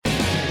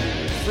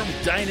from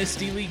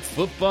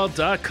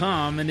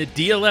DynastyLeagueFootball.com and the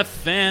DLF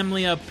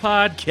family of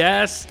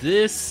podcasts.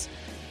 This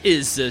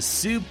is the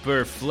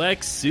Super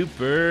Flex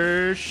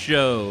Super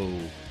Show,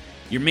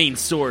 your main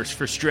source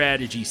for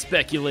strategy,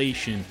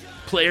 speculation,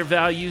 player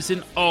values,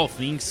 and all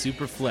things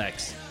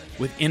Superflex.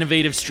 With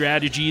innovative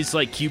strategies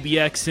like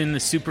QBX and the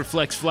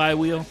Superflex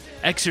Flywheel,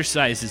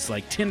 exercises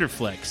like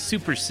Tinderflex,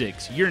 Super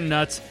 6, Your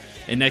Nuts,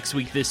 and Next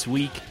Week This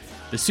Week,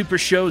 the Super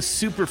Show's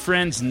Super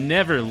Friends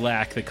never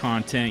lack the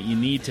content you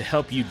need to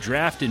help you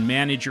draft and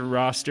manage your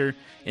roster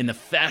in the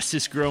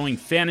fastest growing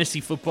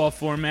fantasy football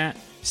format,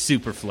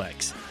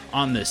 Superflex,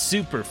 on the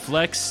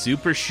Superflex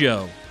Super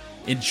Show.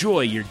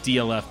 Enjoy your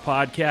DLF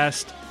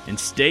podcast and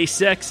stay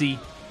sexy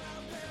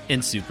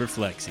and super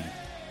flexy.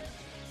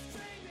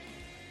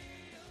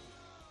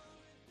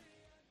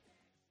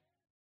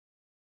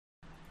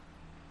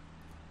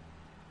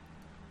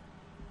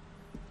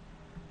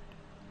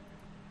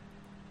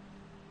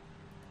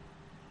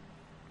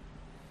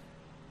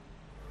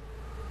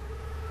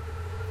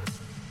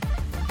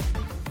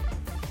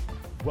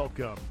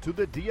 Welcome to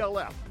the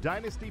DLF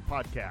Dynasty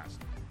Podcast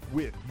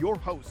with your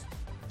hosts,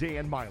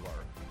 Dan Myler,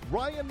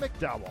 Ryan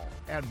McDowell,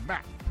 and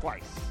Matt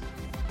Price.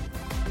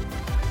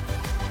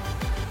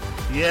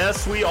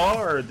 Yes, we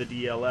are the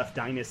DLF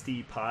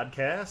Dynasty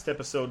Podcast,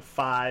 episode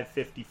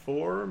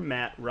 554.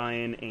 Matt,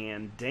 Ryan,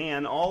 and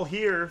Dan all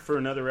here for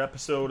another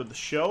episode of the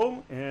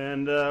show,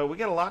 and we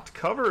got a lot to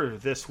cover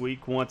this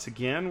week once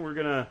again. We're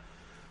gonna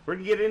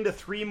get into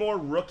three more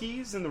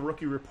rookies in the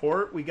rookie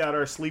report. We got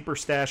our sleeper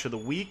stash of the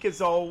week, as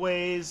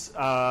always.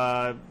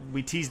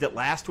 We teased it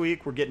last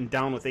week. We're getting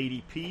down with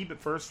ADP, but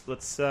first,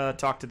 let's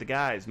talk to the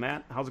guys.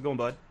 Matt, how's it going,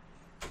 bud?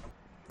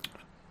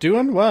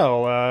 Doing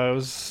well. It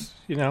was,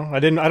 I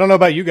don't know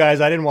about you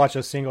guys. I didn't watch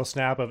a single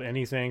snap of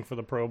anything for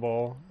the Pro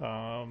Bowl.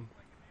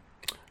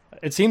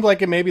 It seemed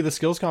like maybe the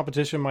skills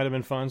competition might have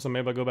been fun, so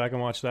maybe I'll go back and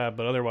watch that.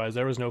 But otherwise,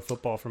 there was no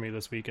football for me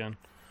this weekend.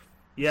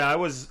 Yeah, I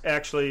was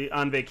actually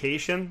on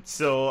vacation,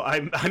 so I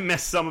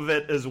missed some of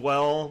it as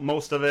well,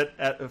 most of it,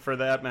 for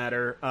that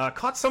matter.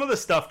 Caught some of the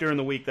stuff during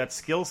the week, that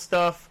skill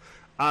stuff.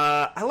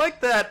 I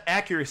like that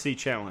accuracy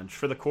challenge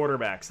for the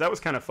quarterbacks. That was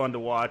kind of fun to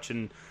watch,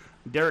 and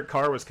Derek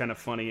Carr was kind of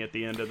funny at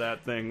the end of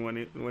that thing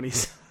when he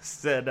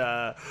said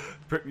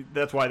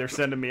that's why they're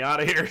sending me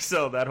out of here.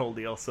 So that whole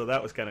deal. So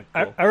that was kind of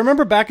cool. I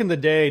remember back in the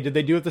day, did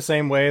they do it the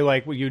same way?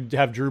 Like you'd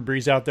have Drew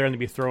Brees out there and they'd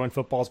be throwing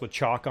footballs with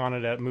chalk on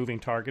it at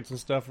moving targets and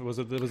stuff. Was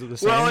it the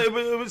same? Well,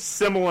 it was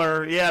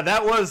similar. Yeah,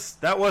 that was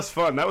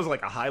fun. That was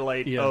like a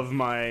highlight of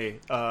my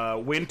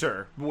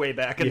winter way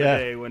back in the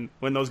day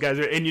when those guys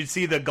are, and you'd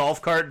see the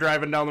golf cart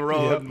driving down the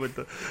road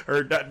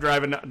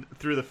driving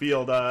through the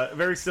field.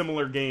 Very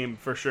similar game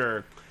for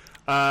sure.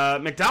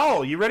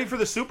 McDowell, you ready for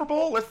the Super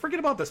Bowl? Let's forget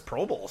about this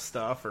Pro Bowl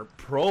stuff.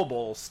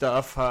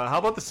 How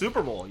about the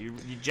Super Bowl? You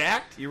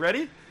jacked? You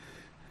ready?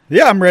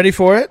 Yeah, I'm ready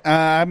for it.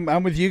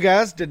 I'm with you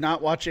guys. Did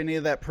not watch any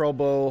of that Pro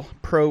Bowl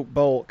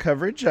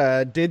coverage.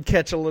 Did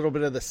catch a little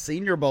bit of the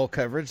Senior Bowl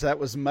coverage. That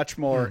was much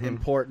more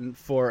important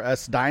for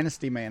us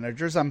Dynasty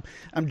managers. I'm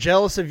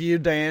jealous of you,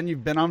 Dan.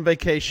 You've been on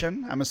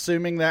vacation. I'm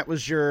assuming that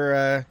was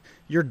your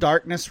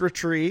darkness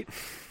retreat,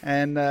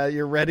 and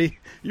you're ready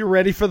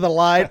for the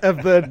light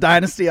of the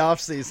Dynasty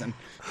offseason.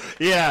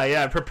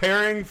 Yeah,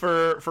 preparing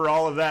for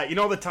all of that. The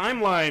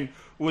timeline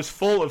was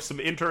full of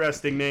some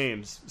interesting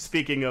names,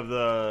 speaking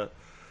of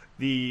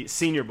the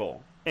Senior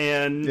Bowl.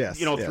 And,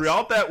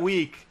 throughout that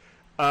week,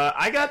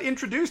 I got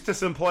introduced to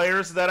some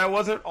players that I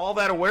wasn't all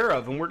that aware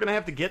of, and we're going to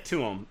have to get to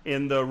them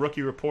in the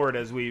rookie report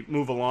as we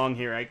move along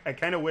here. I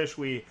kind of wish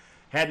we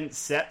hadn't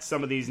set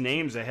some of these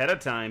names ahead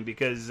of time,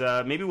 because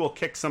maybe we'll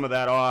kick some of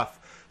that off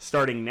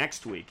starting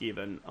next week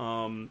even,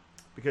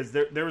 because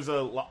there was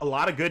a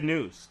lot of good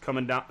news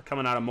coming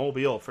out of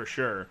Mobile for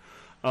sure.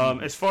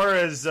 As far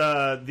as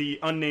the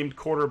unnamed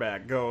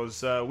quarterback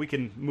goes, we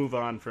can move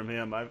on from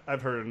him.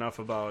 I've heard enough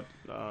about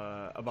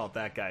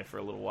that guy for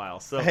a little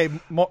while. So hey,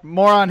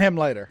 more on him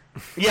later.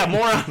 Yeah,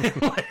 more on him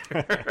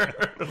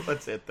later.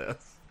 Let's hit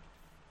this.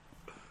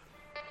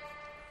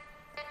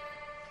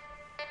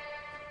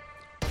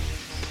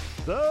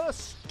 The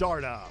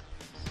Startup.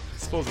 I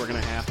suppose we're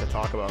going to have to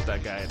talk about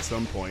that guy at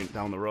some point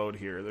down the road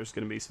here. There's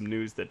going to be some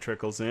news that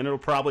trickles in. It'll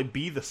probably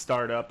be the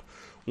Startup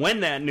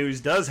when that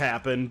news does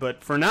happen.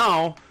 But for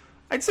now,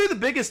 I'd say the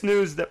biggest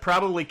news that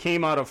probably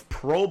came out of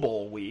Pro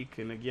Bowl week,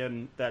 and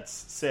again, that's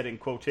said in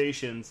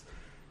quotations,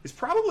 is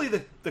probably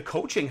the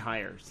coaching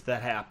hires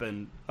that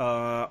happened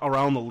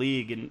around the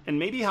league, and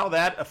maybe how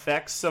that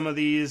affects some of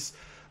these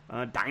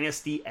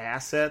Dynasty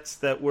assets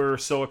that we're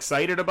so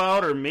excited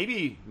about, or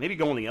maybe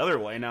going the other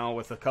way now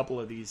with a couple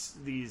of these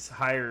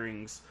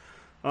hirings.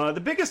 The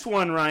biggest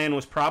one, Ryan,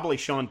 was probably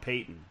Sean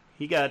Payton.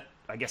 He got,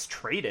 I guess,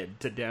 traded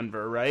to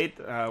Denver, right?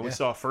 We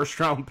saw a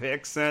first-round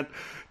pick sent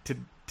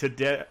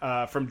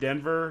from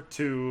Denver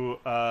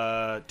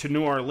to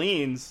New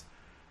Orleans,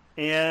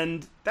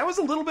 and that was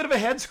a little bit of a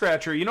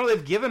head-scratcher.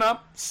 They've given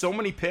up so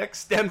many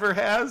picks, Denver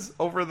has,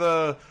 over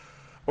the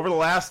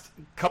last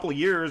couple of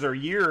years, or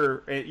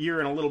year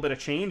and a little bit of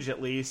change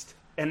at least.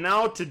 And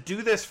now to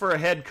do this for a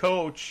head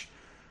coach,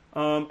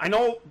 I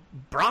know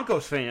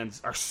Broncos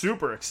fans are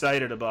super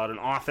excited about an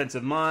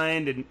offensive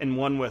mind and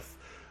one with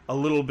a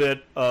little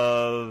bit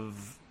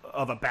of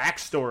a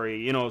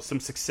backstory, you know, some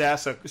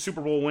success, a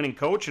Super Bowl winning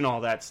coach and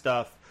all that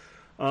stuff.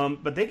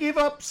 But they gave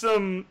up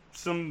some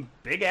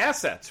big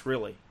assets,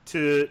 really,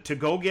 to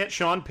go get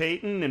Sean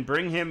Payton and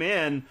bring him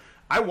in.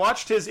 I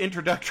watched his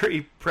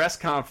introductory press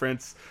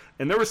conference,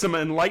 and there were some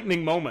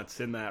enlightening moments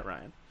in that,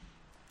 Ryan.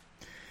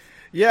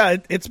 Yeah,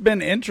 it's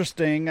been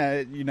interesting.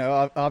 You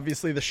know,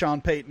 obviously the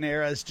Sean Payton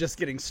era is just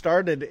getting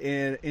started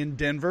in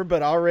Denver,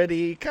 but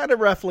already kind of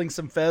ruffling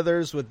some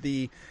feathers with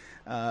the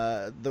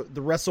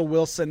Russell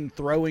Wilson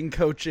throwing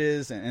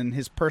coaches and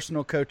his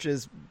personal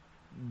coaches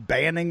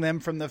banning them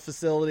from the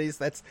facilities.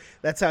 That's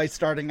how he's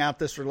starting out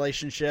this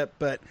relationship.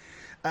 But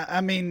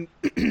I mean,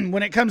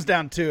 when it comes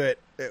down to it,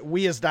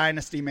 we as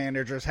dynasty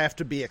managers have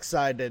to be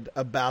excited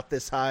about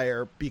this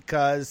hire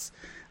because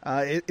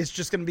it's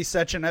just going to be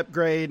such an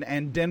upgrade,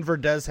 and Denver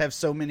does have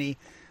so many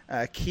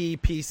key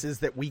pieces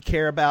that we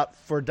care about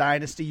for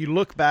dynasty. You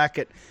look back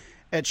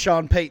at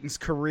Sean Payton's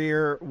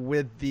career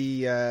with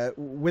the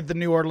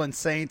New Orleans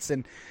Saints,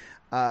 and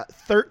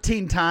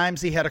 13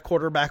 times he had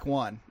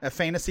a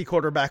fantasy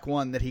quarterback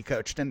one that he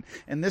coached, and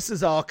this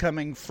is all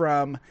coming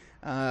from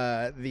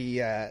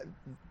the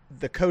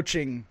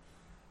coaching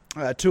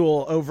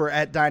tool over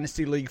at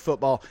Dynasty League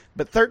Football,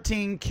 but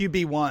 13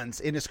 QB1s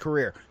in his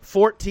career,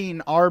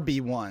 14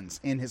 RB1s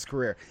in his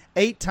career.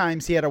 8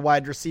 times he had a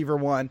wide receiver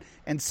one,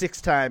 and 6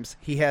 times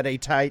he had a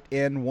tight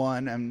end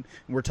one, and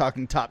we're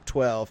talking top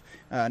 12,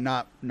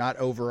 not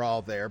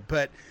overall there.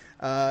 But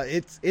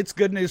it's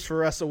good news for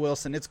Russell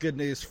Wilson. It's good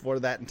news for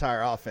that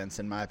entire offense,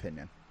 in my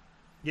opinion.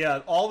 Yeah,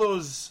 all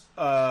those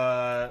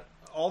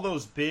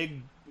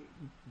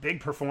big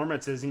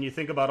performances, and you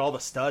think about all the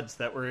studs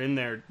that were in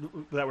there,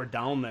 that were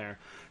down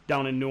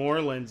in New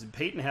Orleans. And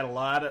Peyton had a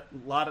lot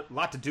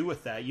to do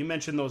with that. You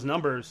mentioned those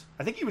numbers.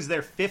 I think he was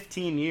there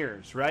 15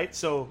 years, right?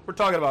 So we're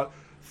talking about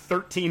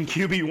 13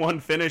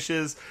 QB1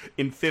 finishes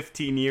in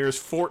 15 years,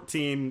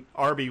 14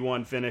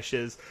 RB1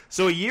 finishes.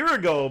 So a year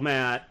ago,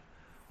 Matt,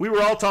 we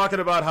were all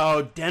talking about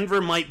how Denver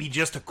might be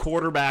just a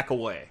quarterback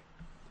away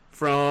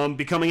from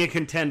becoming a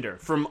contender,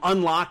 from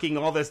unlocking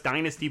all this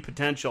dynasty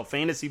potential,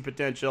 fantasy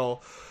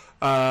potential,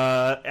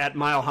 at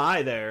Mile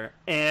High there.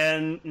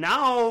 And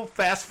now,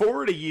 fast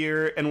forward a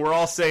year, and we're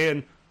all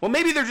saying, well,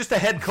 maybe they're just a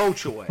head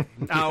coach away.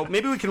 Now,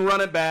 maybe we can run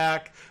it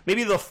back.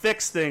 Maybe they'll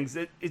fix things.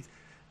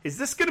 Is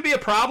this going to be a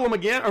problem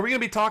again? Are we going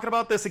to be talking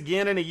about this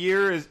again in a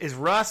year? Is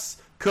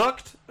Russ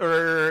cooked,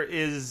 or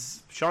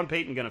is Sean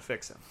Payton going to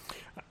fix him?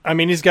 I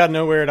mean, he's got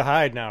nowhere to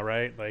hide now,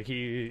 right? Like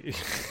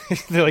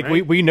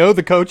Right. we know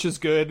the coach is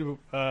good.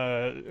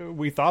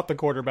 We thought the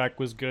quarterback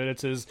was good.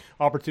 It's his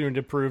opportunity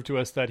to prove to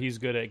us that he's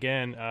good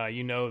again.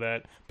 You know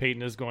that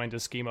Peyton is going to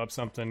scheme up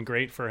something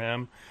great for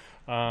him.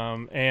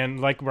 And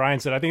like Ryan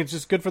said, I think it's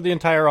just good for the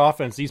entire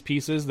offense. These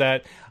pieces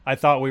that I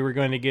thought we were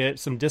going to get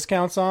some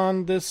discounts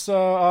on this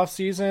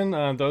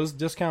offseason, those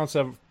discounts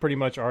have pretty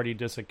much already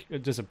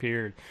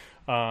disappeared.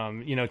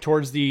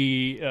 Towards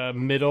the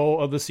middle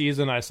of the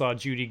season, I saw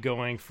Judy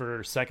going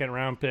for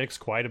second-round picks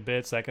quite a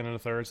bit, second and a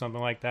third, something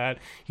like that.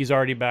 He's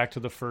already back to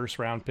the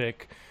first-round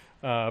pick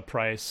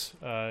price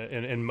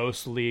in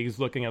most leagues.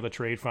 Looking at the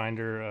Trade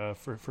Finder,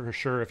 for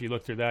sure, if you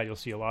look through that, you'll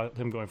see a lot of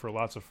him going for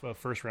lots of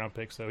first-round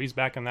picks. So he's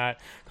back in that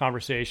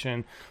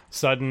conversation.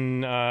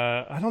 Sutton,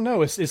 I don't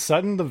know, is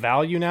Sutton the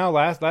value now?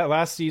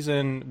 Last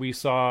season, we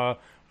saw.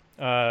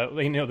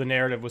 The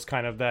narrative was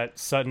kind of that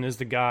Sutton is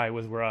the guy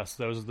with Russ.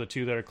 Those are the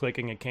two that are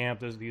clicking at camp.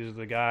 These are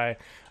the guy.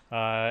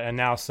 And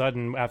now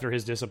Sutton, after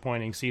his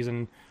disappointing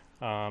season,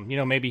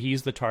 maybe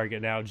he's the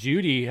target now.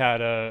 Judy had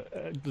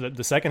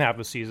the second half of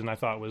the season I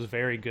thought was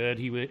very good.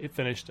 He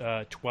finished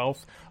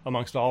 12th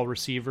amongst all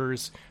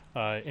receivers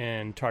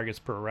in yards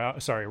per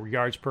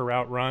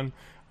route run.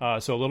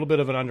 So a little bit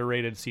of an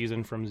underrated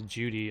season from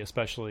Judy,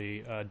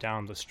 especially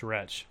down the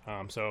stretch.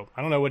 So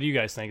I don't know. What do you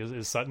guys think?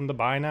 Is Sutton the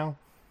buy now?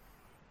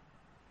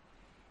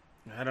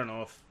 I don't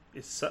know if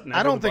it's Sutton.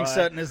 I don't think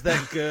Sutton is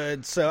that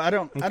good, so I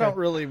don't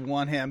really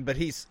want him. But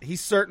he's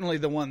certainly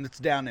the one that's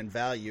down in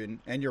value.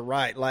 And you're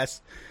right.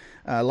 Last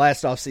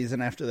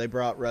offseason after they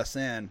brought Russ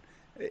in,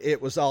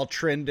 it was all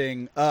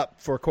trending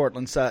up for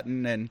Cortland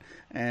Sutton,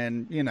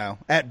 and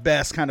at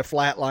best kind of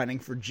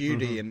flatlining for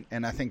Judy. Mm-hmm.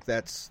 And I think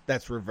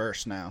that's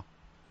reversed now.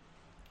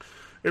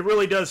 It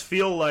really does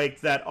feel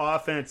like that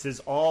offense is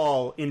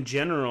all in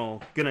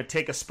general going to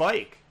take a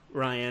spike.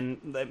 Ryan,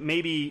 that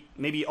maybe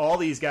all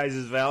these guys'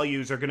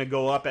 values are going to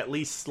go up at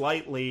least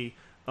slightly.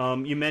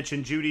 You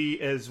mentioned Judy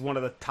as one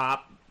of the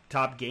top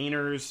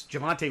gainers.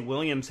 Javonte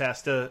Williams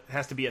has to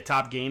be a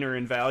top gainer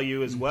in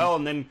value as well.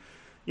 And then,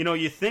 when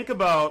you think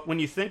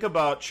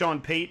about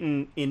Sean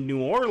Payton in New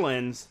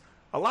Orleans,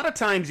 a lot of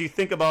times you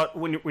think about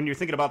when you're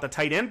thinking about the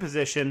tight end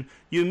position,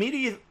 you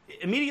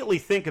immediately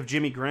think of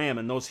Jimmy Graham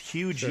and those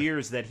huge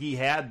years that he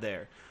had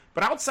there.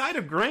 But outside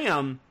of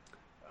Graham,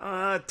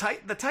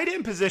 the tight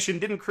end position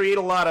didn't create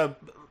a lot of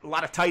a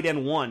lot of tight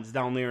end ones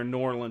down there in New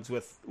Orleans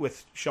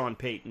with Sean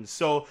Payton.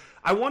 So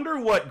I wonder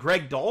what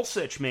Greg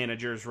Dulcich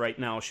managers right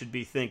now should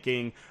be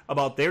thinking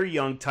about their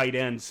young tight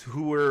ends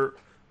who are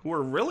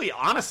really,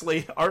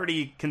 honestly,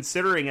 already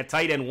considering a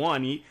tight end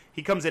 1.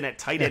 He comes in at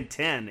tight end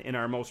 10 in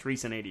our most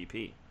recent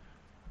ADP.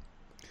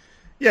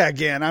 Yeah,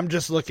 again, I'm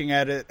just looking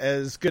at it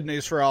as good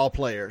news for all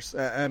players.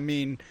 I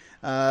mean,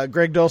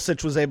 Greg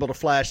Dulcich was able to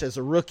flash as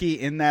a rookie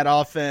in that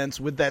offense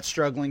with that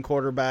struggling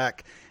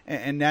quarterback,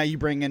 and now you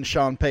bring in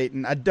Sean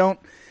Payton.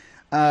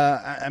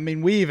 I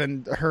mean, we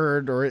even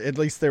heard, or at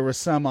least there was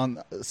some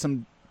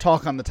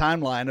talk on the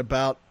timeline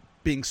about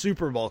being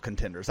Super Bowl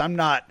contenders. I'm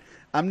not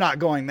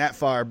going that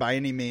far by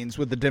any means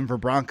with the Denver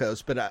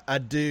Broncos, but I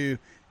do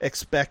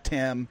expect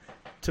him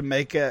to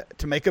make a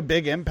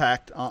big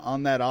impact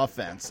on that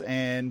offense,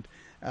 and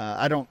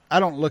I don't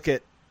look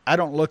at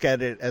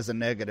it as a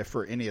negative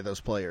for any of those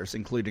players,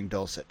 including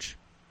Dulcich.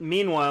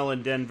 Meanwhile,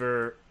 in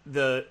Denver,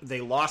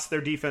 they lost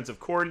their defensive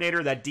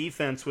coordinator. That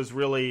defense was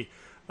really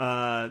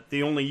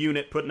the only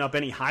unit putting up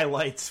any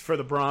highlights for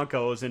the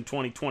Broncos in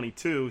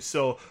 2022.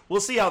 So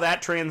we'll see how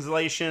that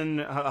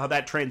transition,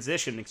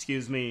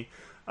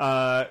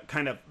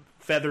 kind of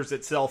feathers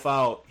itself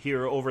out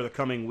here over the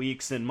coming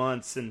weeks and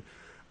months, and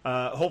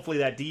hopefully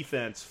that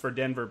defense for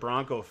Denver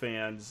Bronco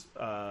fans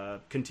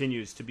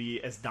continues to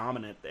be as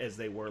dominant as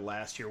they were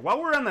last year.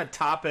 While we're on the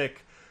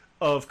topic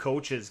of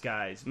coaches,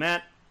 guys,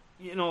 Matt,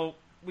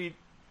 we've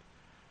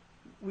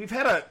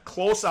had a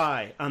close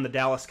eye on the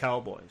Dallas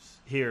Cowboys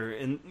here,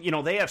 and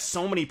they have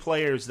so many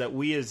players that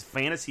we as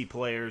fantasy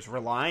players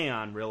rely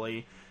on,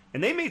 really,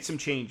 and they made some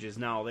changes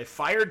now. They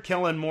fired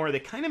Kellen Moore. They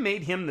kind of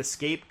made him the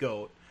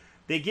scapegoat.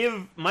 They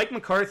give Mike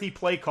McCarthy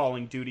play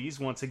calling duties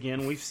once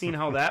again. We've seen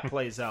how that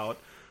plays out.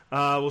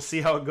 We'll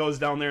see how it goes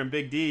down there in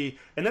Big D.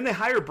 And then they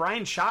hire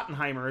Brian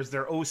Schottenheimer as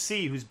their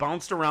OC, who's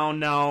bounced around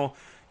now.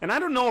 And I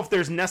don't know if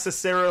there's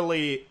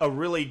necessarily a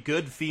really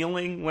good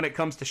feeling when it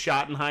comes to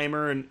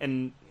Schottenheimer.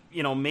 And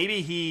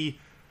maybe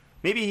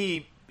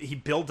he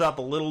built up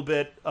a little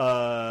bit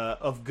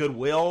of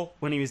goodwill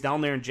when he was down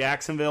there in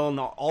Jacksonville and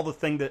all the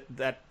thing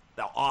that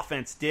the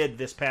offense did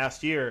this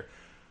past year.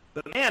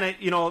 But man,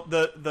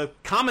 the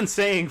common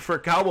saying for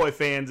Cowboy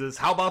fans is,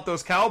 "How about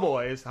those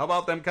Cowboys? How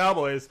about them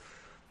Cowboys?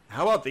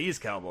 How about these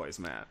Cowboys,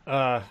 Matt?"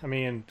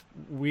 I'm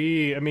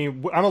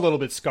a little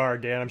bit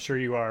scarred, Dan. I'm sure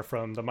you are,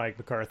 from the Mike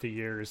McCarthy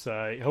years.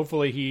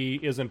 Hopefully, he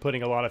isn't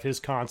putting a lot of his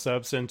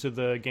concepts into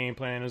the game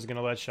plan. Is going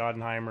to let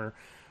Schottenheimer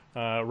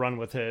run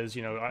with his.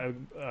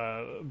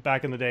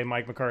 Back in the day,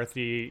 Mike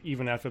McCarthy,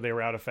 even after they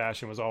were out of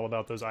fashion, was all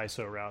about those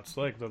ISO routes.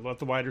 Like, let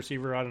the wide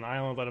receiver out an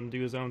island, let him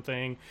do his own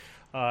thing.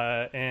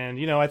 I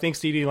think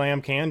CeeDee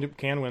Lamb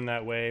can win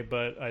that way,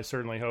 but I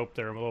certainly hope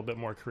they're a little bit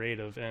more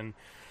creative in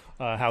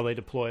how they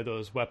deploy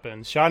those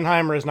weapons.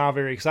 Schottenheimer is not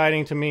very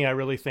exciting to me. I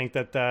really think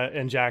that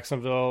in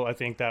Jacksonville, I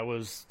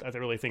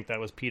really think that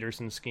was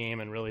Peterson's scheme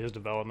and really his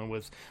development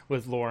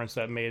with Lawrence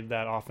that made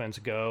that offense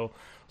go.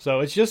 So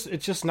it's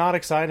just not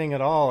exciting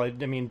at all. I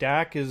mean,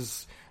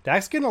 Dak's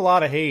getting a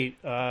lot of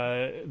hate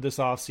this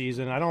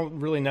offseason. I don't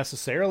really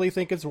necessarily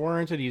think it's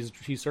warranted.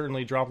 He's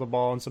certainly dropped the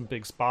ball in some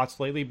big spots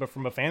lately, but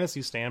from a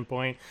fantasy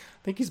standpoint, I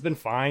think he's been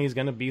fine. He's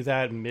going to be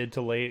that mid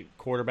to late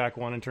quarterback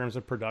one in terms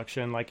of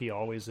production, like he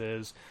always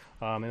is.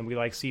 And we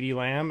like CeeDee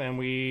Lamb, and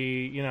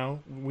we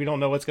don't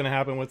know what's going to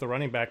happen with the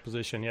running back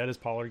position yet. Is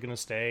Pollard going to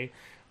stay?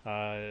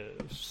 I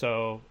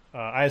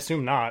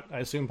assume not. I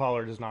assume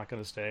Pollard is not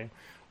going to stay.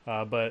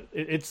 But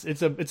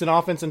it's an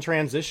offense in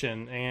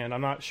transition, and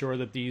I'm not sure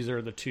that these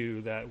are the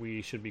two that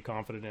we should be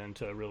confident in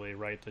to really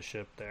right the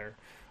ship there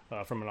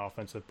from an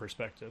offensive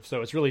perspective.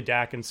 So it's really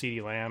Dak and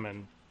CeeDee Lamb,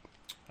 and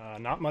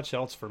not much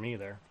else for me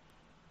there.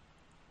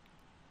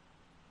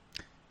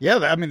 Yeah,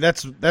 I mean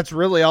that's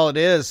really all it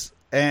is,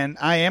 and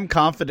I am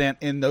confident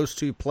in those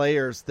two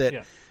players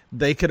that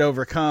they could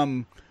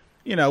overcome.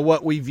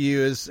 What we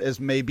view as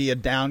maybe a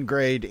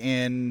downgrade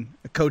in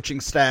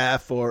coaching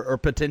staff or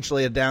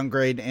potentially a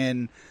downgrade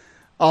in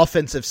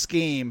offensive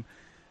scheme.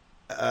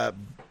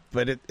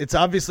 But it's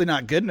obviously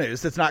not good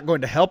news. It's not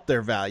going to help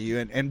their value.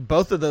 And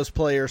both of those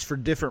players, for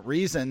different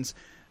reasons,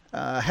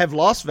 have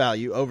lost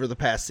value over the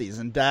past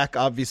season. Dak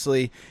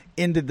obviously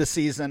ended the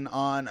season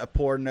on a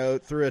poor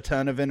note, threw a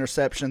ton of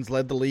interceptions,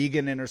 led the league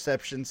in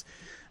interceptions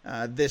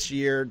this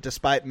year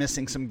despite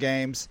missing some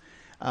games.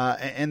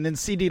 And then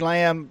CeeDee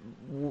Lamb,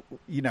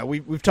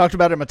 we've talked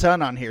about him a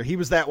ton on here. He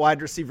was that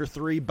wide receiver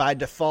 3 by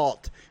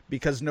default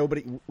because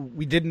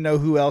we didn't know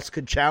who else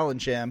could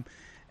challenge him.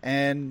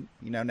 And,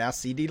 now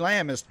CeeDee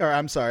Lamb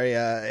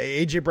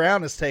AJ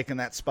Brown has taken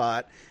that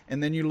spot.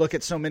 And then you look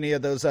at so many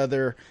of those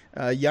other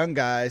young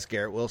guys,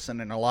 Garrett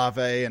Wilson and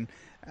Olave.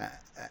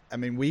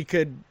 And we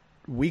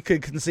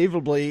could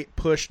conceivably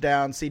push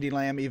down CeeDee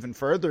Lamb even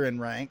further in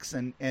ranks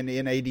and in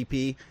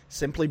ADP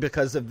simply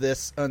because of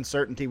this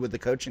uncertainty with the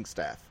coaching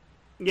staff.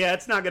 Yeah,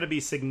 it's not going to be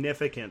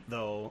significant,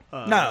 though.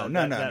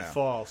 No.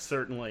 Fall,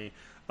 certainly.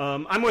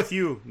 I'm with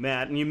you,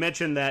 Matt, and you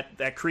mentioned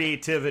that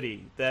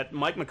creativity that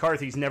Mike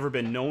McCarthy's never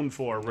been known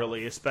for,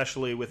 really,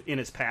 especially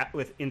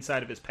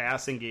inside of his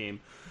passing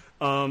game.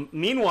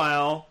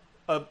 Meanwhile,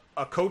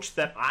 a coach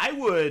that I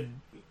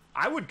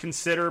would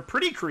consider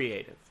pretty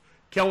creative.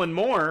 Kellen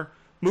Moore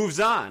moves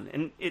on,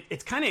 and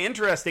it's kind of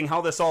interesting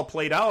how this all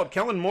played out.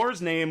 Kellen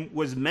Moore's name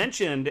was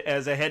mentioned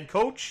as a head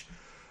coach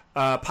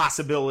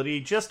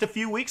possibility just a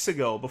few weeks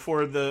ago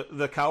before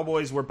the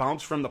Cowboys were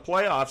bounced from the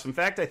playoffs. In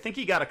fact, I think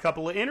he got a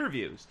couple of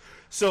interviews.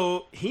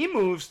 So he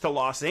moves to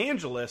Los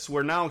Angeles,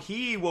 where now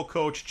he will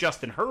coach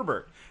Justin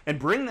Herbert and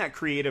bring that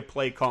creative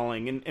play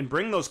calling and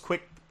bring those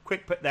quick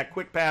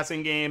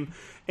passing game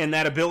and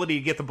that ability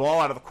to get the ball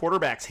out of the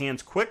quarterback's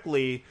hands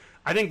quickly.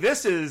 I think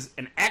this is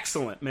an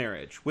excellent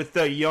marriage with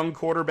the young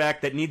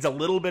quarterback that needs a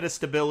little bit of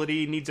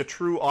stability, needs a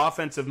true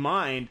offensive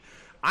mind.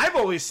 I've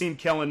always seen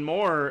Kellen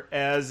Moore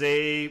as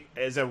a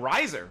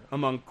riser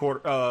among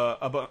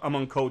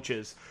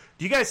coaches.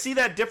 Do you guys see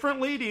that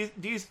differently?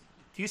 Do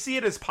you see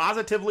it as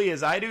positively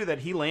as I do, that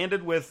he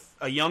landed with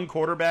a young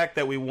quarterback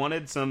that we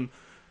wanted some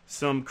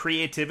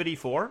creativity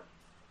for?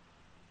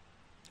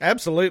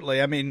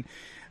 Absolutely. I mean,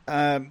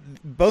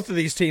 both of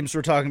these teams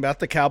we're talking about,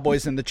 the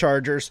Cowboys and the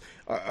Chargers,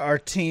 are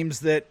teams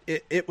that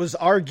it was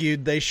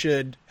argued they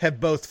should have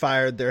both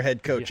fired their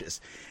head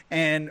coaches. Yeah.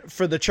 And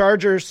for the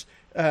Chargers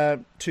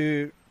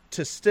to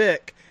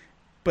stick,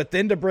 but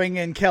then to bring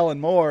in Kellen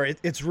Moore,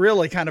 it's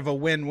really kind of a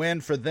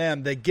win-win for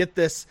them. They get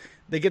this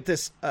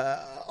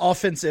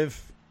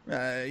offensive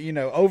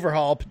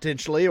overhaul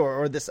potentially,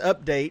 or this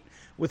update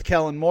with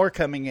Kellen Moore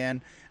coming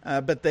in.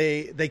 But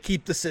they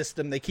keep the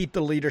system, they keep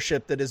the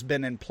leadership that has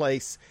been in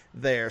place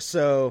there.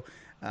 So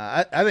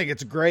I think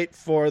it's great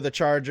for the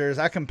Chargers.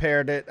 I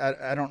compared it,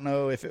 I don't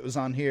know if it was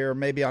on here or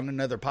maybe on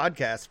another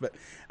podcast, but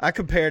I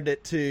compared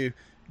it to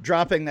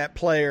dropping that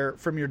player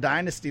from your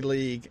Dynasty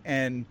league,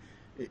 and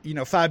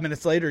 5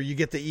 minutes later you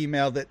get the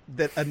email that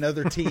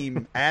another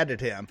team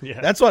added him. Yeah.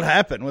 That's what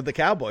happened with the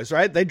Cowboys,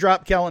 right? They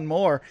dropped Kellen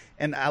Moore,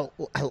 and I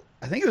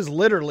think it was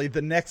literally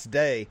the next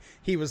day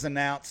he was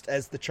announced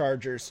as the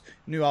Chargers'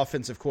 new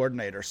offensive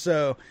coordinator.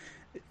 So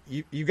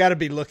you got to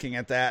be looking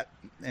at that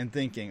and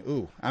thinking,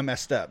 ooh, I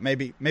messed up.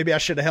 Maybe I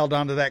should have held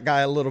on to that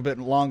guy a little bit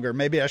longer.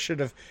 Maybe I should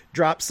have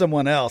dropped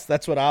someone else.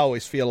 That's what I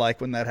always feel like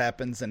when that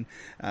happens, and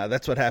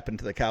that's what happened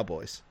to the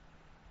Cowboys.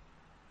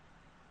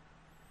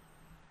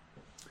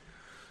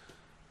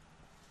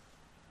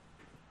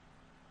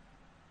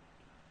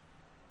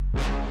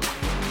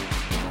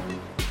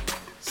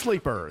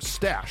 Sleeper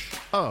Stash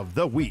of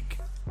the Week.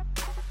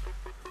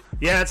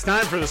 Yeah, it's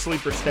time for the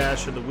Sleeper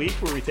Stash of the Week,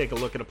 where we take a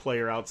look at a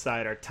player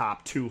outside our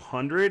top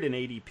 200 in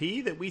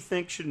ADP that we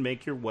think should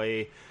make their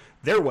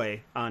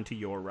way onto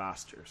your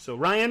roster. So,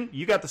 Ryan,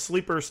 you got the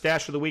Sleeper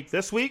Stash of the Week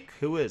this week.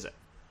 Who is it?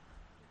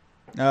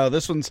 Oh,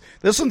 this one's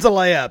a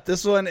layup.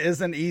 This one is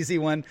an easy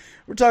one.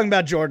 We're talking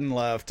about Jordan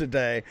Love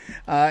today.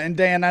 And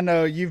Dan, I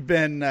know you've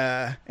been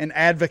an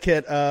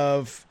advocate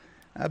of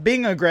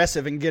being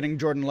aggressive and getting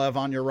Jordan Love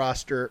on your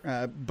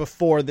roster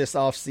before this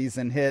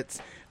offseason hits.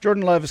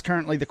 Jordan Love is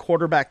currently the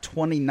quarterback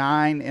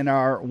 29 in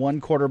our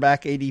one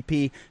quarterback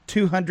ADP,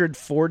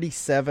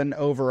 247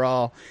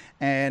 overall.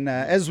 And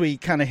as we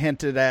kind of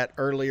hinted at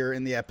earlier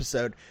in the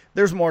episode,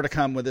 there's more to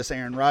come with this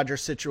Aaron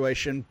Rodgers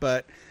situation.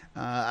 But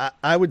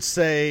I would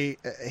say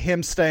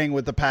him staying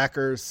with the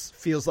Packers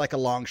feels like a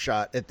long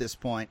shot at this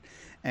point.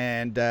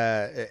 And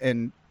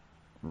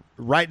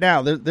right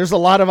now, there's a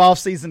lot of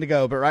offseason to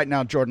go, but right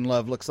now Jordan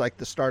Love looks like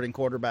the starting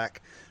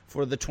quarterback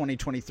for the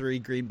 2023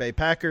 Green Bay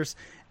Packers,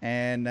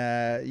 and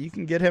you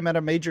can get him at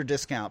a major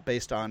discount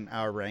based on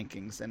our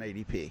rankings and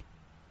ADP.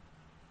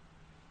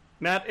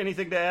 Matt,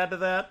 anything to add to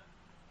that?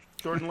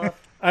 Jordan Love?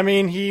 I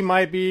mean, he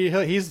might be.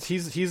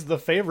 He's the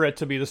favorite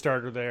to be the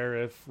starter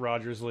there if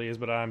Rodgers leaves,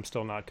 but I'm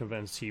still not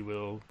convinced he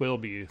will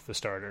be the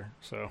starter.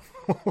 So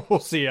we'll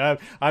see.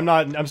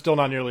 I'm still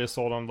not nearly as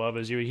sold on Love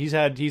as you. He's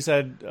had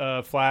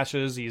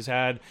flashes. He's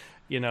had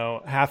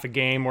half a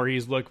game where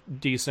he's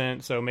looked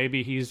decent. So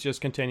maybe he's just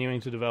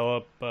continuing to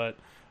develop. But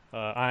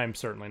I'm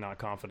certainly not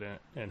confident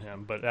in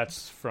him. But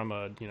that's from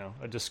a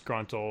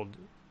disgruntled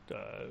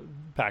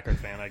Packer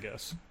fan, I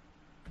guess.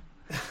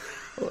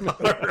 All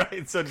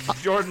right, so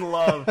Jordan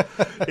Love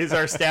is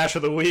our stash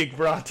of the week,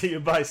 brought to you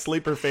by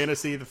Sleeper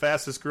Fantasy, the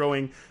fastest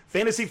growing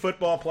fantasy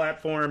football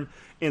platform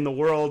in the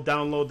world.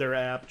 Download their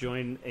app,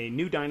 join a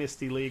new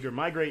Dynasty league, or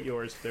migrate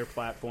yours to their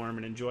platform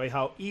and enjoy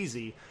how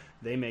easy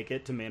they make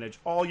it to manage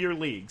all your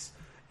leagues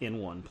in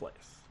one place.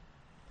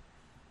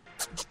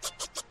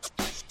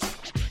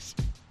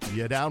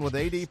 You down with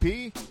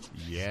ADP?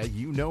 Yeah,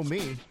 you know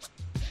me.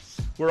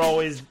 We're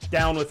always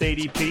down with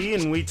ADP,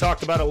 and we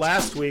talked about it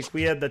last week.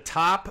 We had the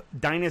top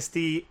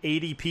Dynasty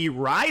ADP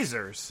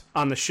risers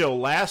on the show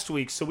last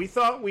week, so we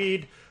thought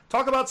we'd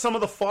talk about some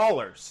of the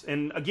fallers.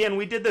 And again,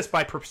 we did this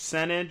by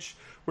percentage.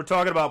 We're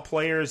talking about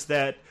players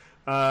that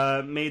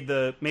made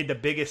the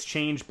biggest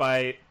change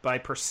by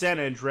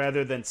percentage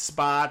rather than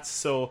spots.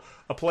 So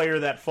a player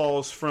that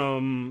falls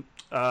from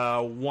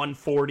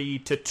 140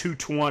 to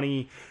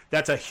 220,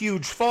 that's a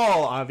huge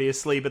fall,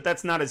 obviously, but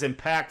that's not as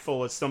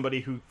impactful as somebody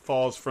who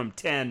falls from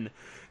 10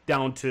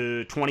 down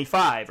to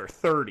 25 or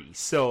 30.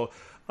 So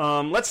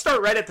let's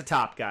start right at the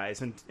top,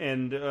 guys.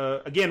 And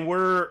again,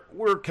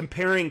 we're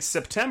comparing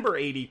September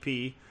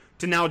ADP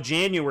to now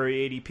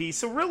January ADP.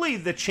 So really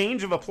the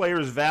change of a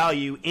player's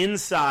value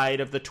inside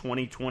of the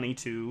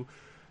 2022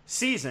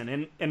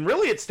 season. And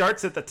really it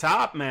starts at the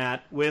top,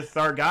 Matt, with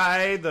our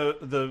guy,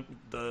 the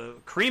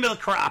cream of the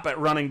crop at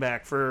running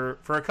back for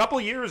a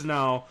couple years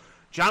now,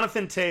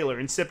 Jonathan Taylor.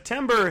 In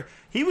September,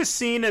 he was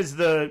seen as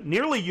the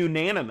nearly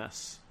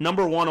unanimous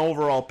number 1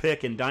 overall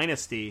pick in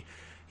Dynasty.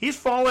 He's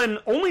fallen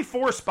only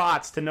 4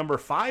 spots to number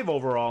 5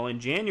 overall in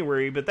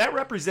January, but that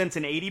represents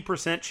an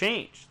 80%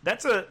 change.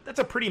 That's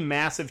a pretty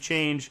massive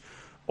change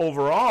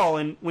overall.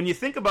 And when you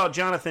think about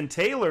Jonathan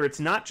Taylor, it's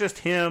not just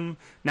him,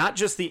 not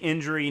just the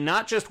injury,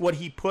 not just what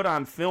he put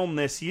on film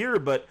this year,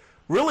 but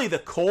really the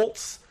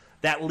Colts,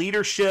 that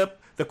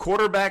leadership, the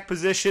quarterback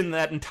position,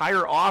 that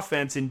entire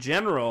offense in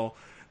general,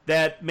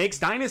 that makes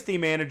dynasty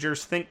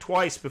managers think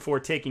twice before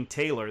taking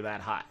Taylor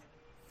that high.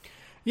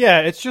 Yeah,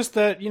 it's just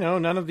that,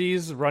 none of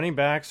these running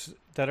backs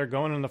that are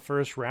going in the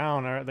first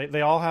round,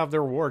 they all have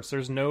their warts.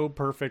 There's no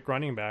perfect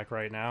running back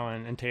right now,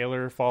 and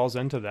Taylor falls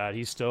into that.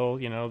 He's still,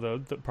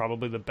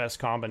 probably the best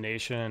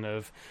combination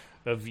of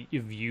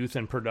youth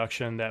and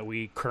production that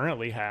we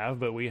currently have,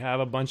 but we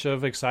have a bunch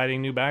of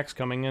exciting new backs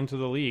coming into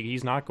the league.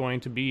 He's not going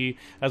to be,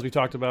 as we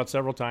talked about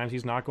several times,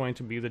 he's not going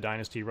to be the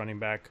dynasty running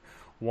back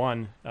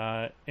 1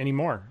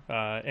 anymore.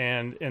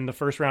 And in the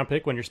first round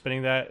pick, when you're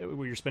spending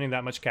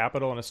that much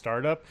capital in a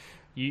startup,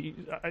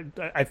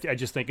 I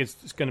just think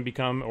it's going to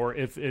become, or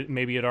if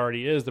maybe it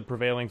already is, the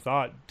prevailing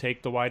thought: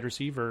 take the wide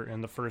receiver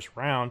in the first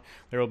round.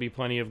 There will be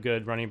plenty of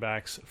good running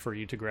backs for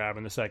you to grab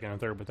in the second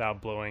and third without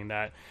blowing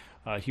that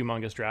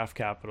humongous draft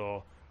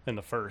capital in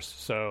the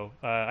first. So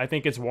I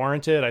think it's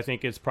warranted. I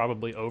think it's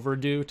probably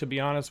overdue, to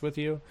be honest with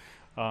you.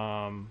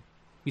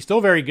 He's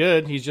still very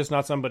good. He's just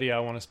not somebody I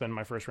want to spend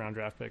my first round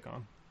draft pick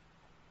on.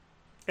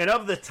 And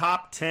of the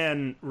top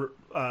 10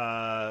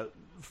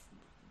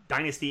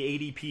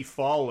 Dynasty ADP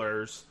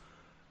fallers,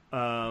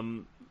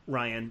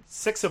 Ryan,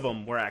 6 of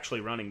them were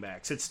actually running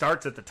backs. It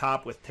starts at the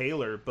top with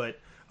Taylor, but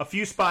a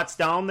few spots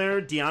down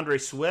there,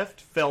 DeAndre Swift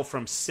fell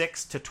from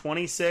 6 to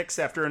 26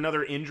 after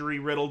another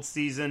injury-riddled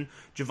season.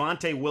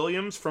 Javonte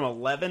Williams from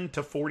 11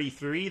 to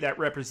 43. That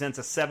represents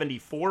a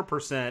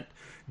 74%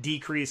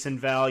 decrease in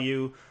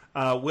value.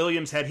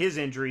 Williams had his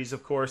injuries,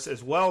 of course,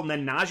 as well. And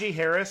then Najee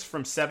Harris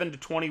from 7 to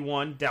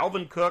 21.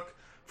 Dalvin Cook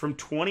from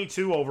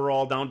 22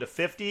 overall down to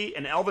 50.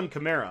 And Alvin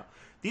Kamara.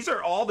 These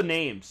are all the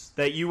names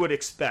that you would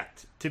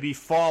expect to be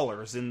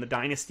fallers in the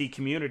dynasty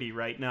community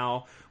right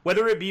now,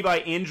 whether it be by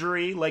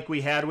injury like we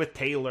had with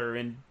Taylor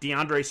and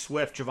DeAndre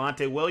Swift,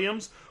 Javonte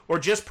Williams, or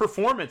just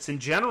performance in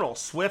general.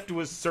 Swift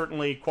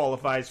certainly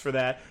qualifies for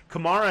that.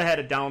 Kamara had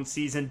a down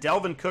season.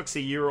 Dalvin Cook's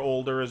a year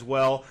older as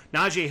well.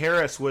 Najee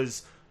Harris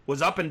was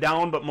up and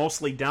down, but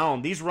mostly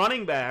down. These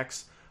running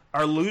backs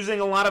are losing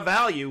a lot of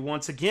value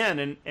once again,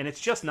 and it's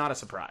just not a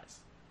surprise.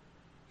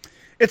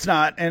 It's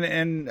not,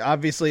 and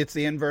obviously it's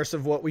the inverse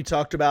of what we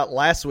talked about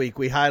last week.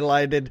 We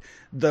highlighted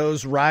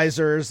those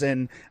risers,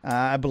 and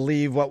I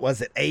believe,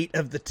 8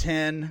 of the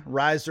 10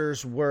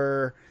 risers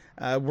were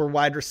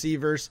wide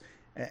receivers,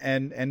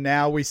 and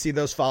now we see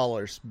those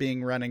fallers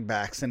being running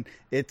backs, and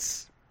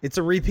it's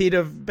a repeat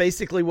of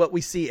basically what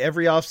we see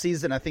every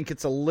offseason. I think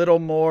it's a little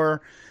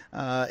more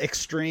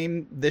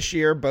extreme this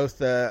year,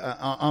 both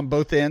on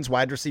both ends,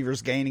 wide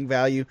receivers gaining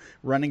value,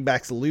 running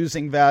backs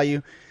losing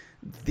value.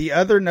 The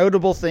other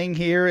notable thing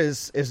here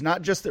is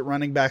not just that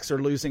running backs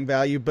are losing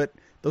value, but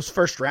those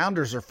first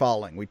rounders are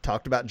falling. We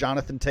talked about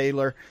Jonathan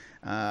Taylor.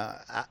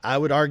 I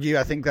would argue,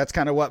 I think that's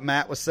kind of what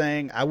Matt was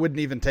saying. I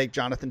wouldn't even take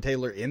Jonathan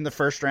Taylor in the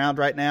first round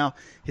right now.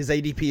 His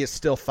ADP is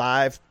still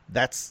 5.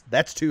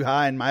 That's too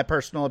high in my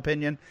personal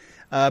opinion.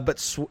 But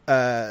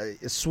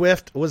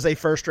Swift was a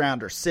first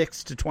rounder,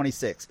 6 to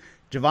 26.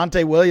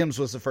 Javonte Williams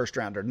was a first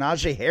rounder.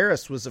 Najee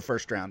Harris was a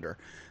first rounder.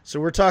 So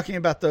we're talking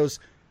about those,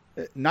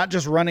 not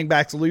just running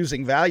backs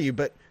losing value,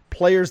 but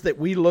players that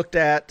we looked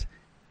at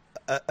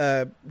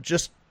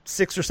just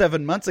 6 or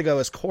 7 months ago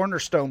as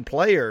cornerstone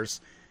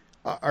players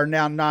are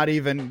now not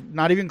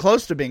even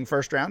close to being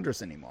first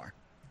rounders anymore.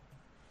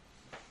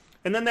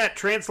 And then that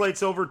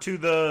translates over to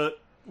the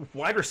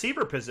wide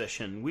receiver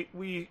position.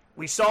 We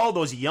saw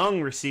those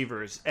young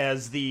receivers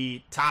as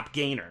the top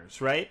gainers,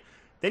 right?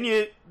 Then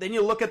you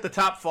look at the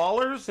top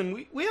fallers,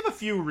 and we have a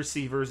few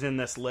receivers in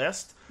this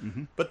list,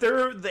 but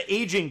they're the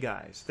aging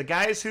guys, the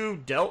guys who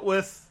dealt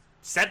with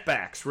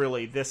setbacks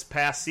really this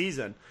past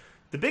season.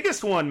 The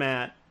biggest one,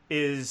 Matt,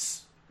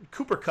 is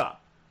Cooper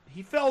Kupp.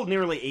 He fell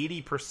nearly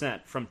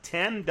 80% from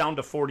 10 down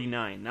to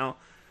 49. Now,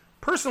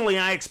 personally,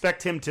 I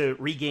expect him to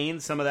regain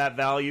some of that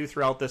value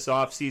throughout this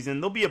offseason.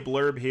 There'll be a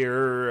blurb here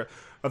or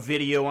a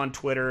video on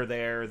Twitter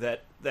there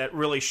that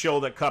really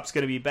show that Kupp's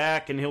going to be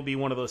back, and he'll be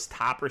one of those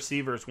top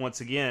receivers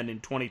once again in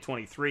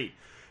 2023.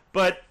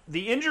 But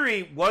the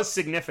injury was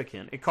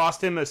significant. It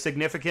cost him a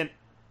significant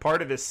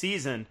part of his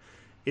season.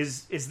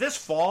 Is this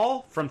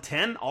fall from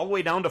 10 all the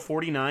way down to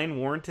 49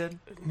 warranted?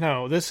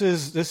 No, this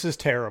is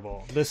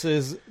terrible. This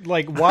is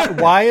like,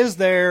 why is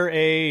there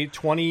a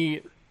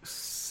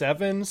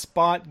 27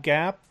 spot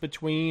gap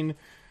between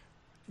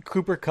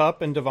Cooper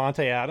Kupp and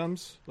Devontae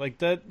Adams like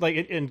that.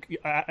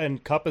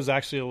 And Kupp is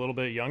actually a little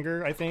bit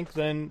younger, I think,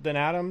 than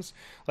Adams.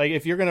 Like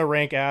if you're going to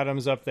rank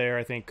Adams up there,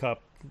 I think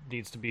Kupp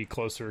needs to be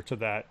closer to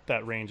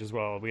that range as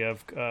well. We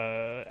have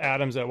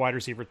Adams at wide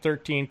receiver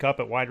 13, Kupp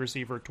at wide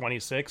receiver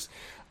 26.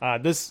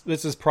 This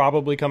is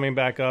probably coming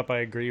back up. I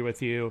agree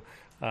with you.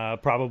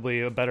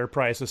 Probably a better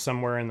price is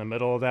somewhere in the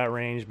middle of that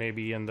range,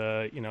 maybe in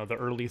the the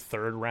early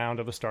third round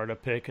of a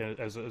startup pick,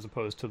 as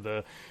opposed to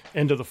the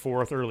end of the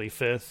fourth, early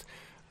fifth.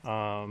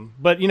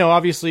 But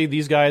obviously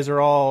these guys are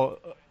all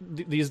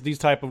these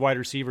type of wide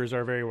receivers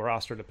are very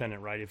roster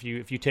dependent, right? If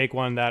you take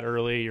one that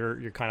early,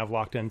 you're kind of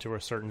locked into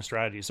a certain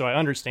strategy. So I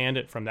understand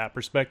it from that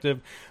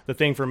perspective. The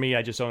thing for me,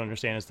 I just don't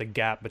understand is the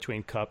gap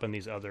between Kupp and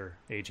these other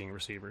aging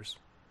receivers.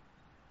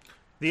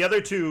 The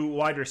other two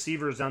wide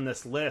receivers on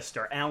this list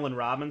are Allen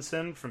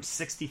Robinson from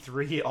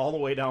 63 all the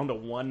way down to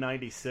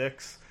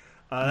 196.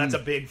 That's a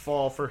big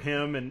fall for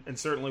him and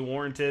certainly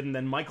warranted. And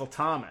then Michael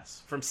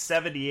Thomas from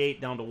 78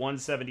 down to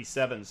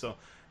 177. So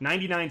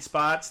 99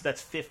 spots,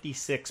 that's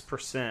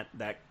 56%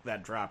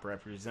 that drop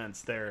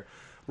represents there.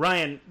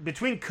 Ryan,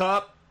 between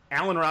Kupp,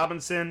 Allen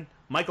Robinson,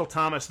 Michael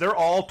Thomas, they're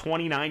all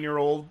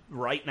 29-year-old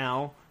right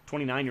now,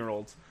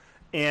 29-year-olds.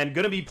 And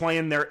going to be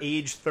playing their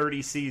age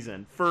 30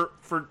 season for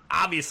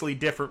obviously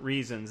different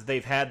reasons.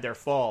 They've had their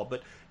fall.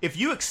 But if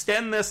you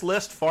extend this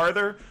list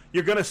farther,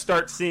 you're going to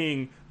start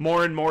seeing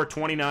more and more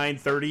 29,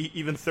 30,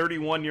 even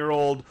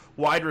 31-year-old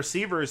wide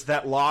receivers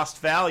that lost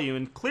value.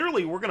 And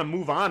clearly we're going to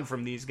move on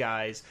from these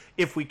guys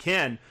if we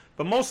can.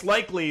 But most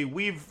likely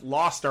we've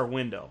lost our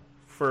window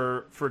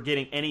for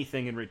getting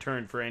anything in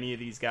return for any of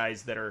these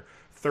guys that are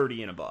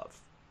 30 and above.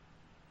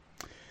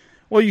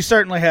 Well, you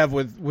certainly have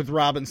with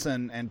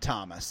Robinson and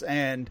Thomas.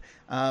 And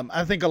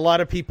I think a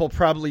lot of people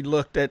probably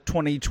looked at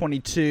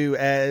 2022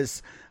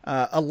 as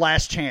a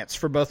last chance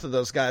for both of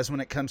those guys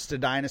when it comes to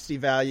dynasty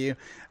value.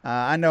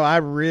 I know I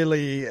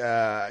really,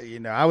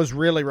 I was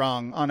really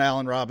wrong on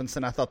Allen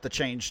Robinson. I thought the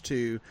change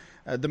to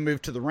the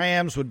move to the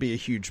Rams would be a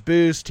huge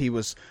boost. He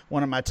was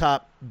one of my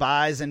top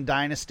buys in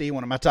Dynasty,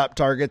 one of my top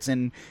targets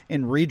in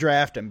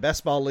redraft and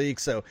best ball league.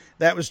 So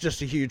that was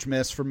just a huge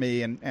miss for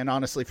me and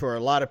honestly for a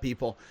lot of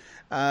people.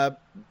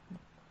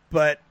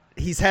 But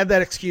he's had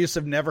that excuse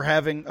of never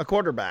having a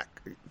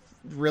quarterback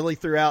really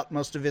throughout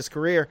most of his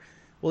career.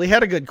 Well, he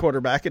had a good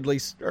quarterback, at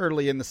least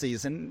early in the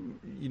season.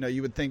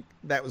 You would think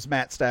that was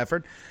Matt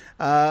Stafford,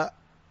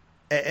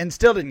 and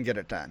still didn't get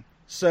it done.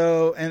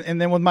 So,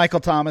 and then with Michael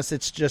Thomas,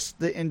 it's just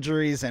the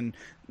injuries and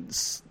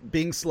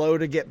being slow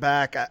to get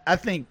back. I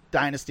think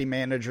dynasty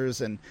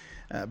managers and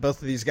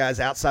both of these guys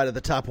outside of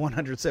the top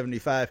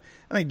 175,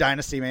 I think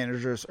dynasty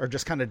managers are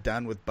just kind of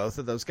done with both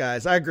of those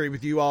guys. I agree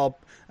with you all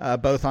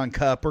both on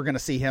Kupp. We're going to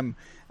see him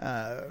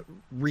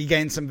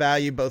regain some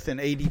value both in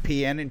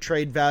ADP and in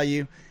trade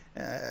value.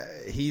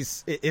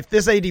 If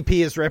this ADP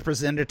is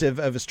representative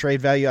of his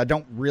trade value, I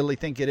don't really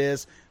think it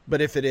is, but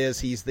if it is,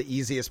 he's the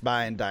easiest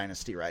buy in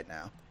Dynasty right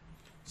now.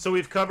 So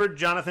we've covered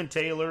Jonathan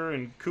Taylor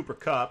and Cooper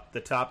Kupp,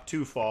 the top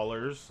two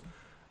fallers.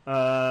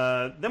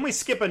 Then we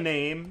skip a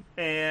name,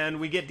 and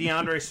we get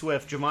DeAndre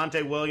Swift,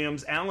 Javonte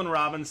Williams, Allen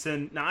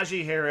Robinson,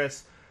 Najee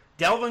Harris,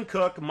 Dalvin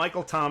Cook,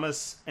 Michael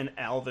Thomas, and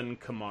Alvin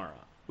Kamara.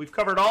 We've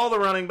covered all the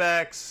running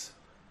backs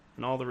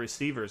and all the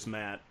receivers,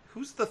 Matt.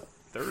 Who's the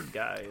third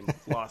guy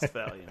in lost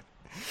value?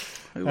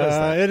 Who was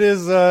that? It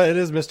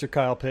is Mr.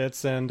 Kyle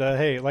Pitts, and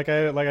hey, like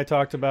I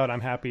talked about,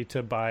 I'm happy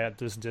to buy at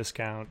this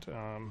discount.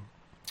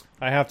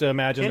 I have to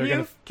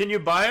imagine Can you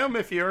buy them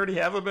if you already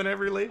have them in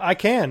every league? I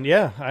can,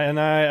 yeah, and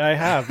I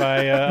have.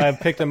 I've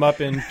picked them up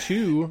in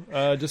 2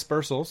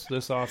 dispersals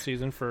this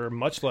offseason for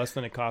much less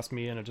than it cost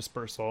me in a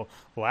dispersal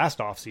last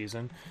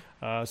offseason.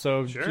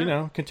 So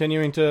sure.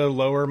 Continuing to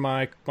lower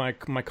my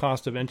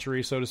cost of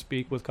entry, so to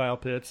speak, with Kyle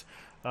Pitts.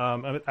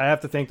 I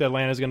have to think that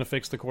Atlanta's going to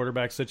fix the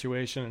quarterback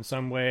situation in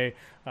some way.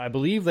 I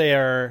believe they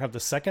have the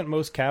second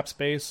most cap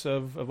space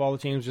of all the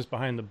teams, just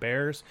behind the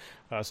Bears.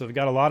 So they've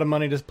got a lot of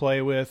money to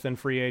play with in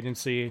free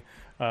agency.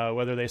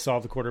 Whether they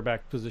solve the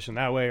quarterback position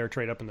that way or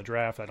trade up in the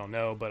draft, I don't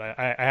know. But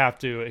I have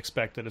to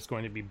expect that it's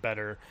going to be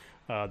better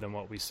than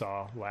what we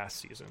saw last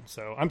season.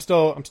 So I'm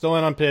still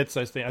in on Pitts.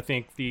 I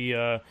think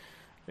the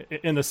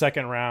in the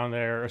second round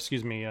there,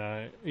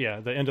 the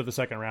end of the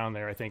second round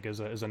there, I think is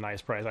a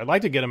nice price. I'd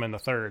like to get him in the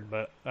third,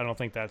 but I don't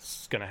think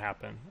that's going to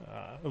happen.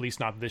 At least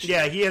not this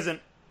year. Yeah,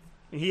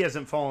 he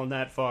hasn't fallen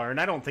that far, and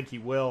I don't think he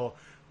will.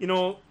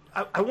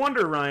 I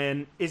wonder,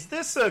 Ryan, is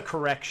this a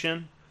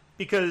correction?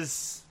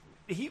 Because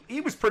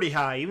he was pretty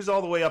high. He was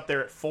all the way up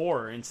there at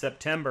 4 in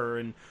September,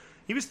 and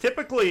he was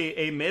typically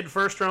a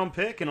mid-first round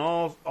pick in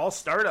all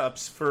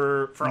startups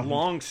for a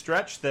long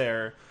stretch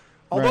there.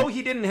 Although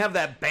he didn't have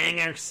that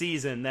banger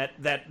season,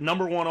 that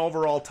number 1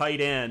 overall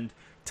tight end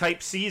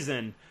type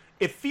season,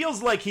 it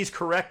feels like he's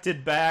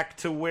corrected back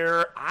to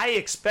where I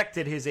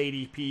expected his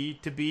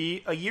ADP to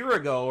be a year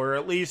ago, or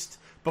at least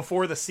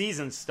before the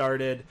season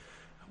started.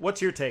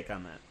 What's your take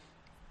on that?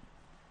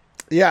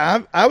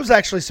 Yeah, I was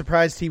actually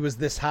surprised he was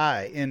this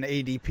high in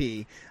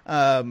ADP.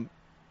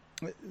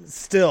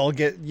 still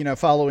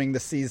following the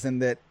season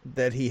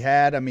that he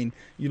had. I mean,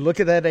 you look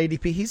at that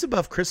ADP, he's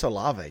above Chris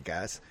Olave,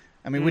 guys.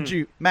 I mean, would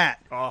you, Matt,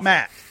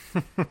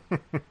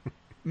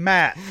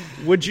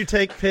 would you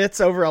take Pitts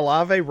over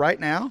Olave right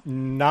now?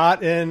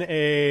 Not in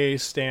a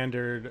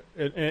standard,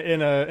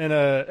 in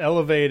a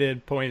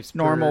elevated points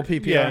normal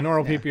PPR. Yeah,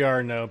 normal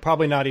PPR. No,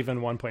 probably not even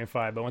 1.5.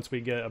 But once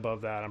we get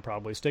above that, I'm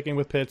probably sticking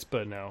with Pitts.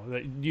 But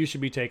no, you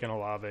should be taking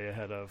Olave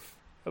ahead of,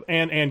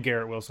 and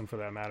Garrett Wilson for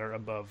that matter,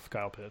 above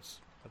Kyle Pitts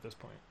at this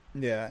point.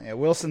 Yeah,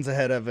 Wilson's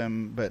ahead of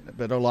him,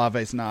 but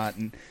Olave's not,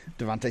 and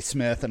Devontae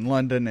Smith and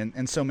London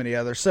and so many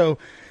others. So.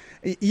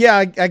 Yeah,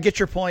 I get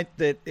your point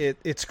that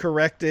it's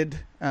corrected,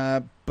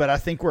 but I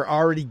think we're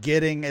already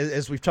getting,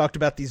 as we've talked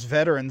about, these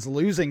veterans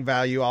losing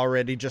value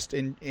already just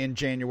in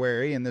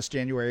January, in this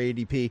January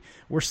ADP.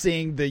 We're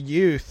seeing the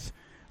youth,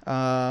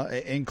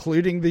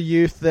 including the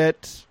youth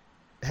that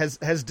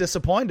has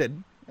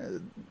disappointed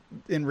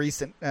in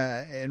recent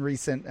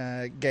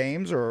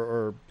games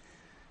or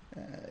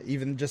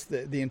even just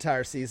the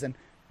entire season.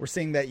 We're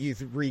seeing that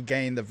youth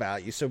regain the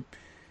value. So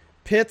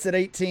Pitts at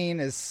 18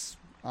 is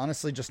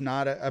honestly just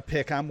not a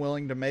pick I'm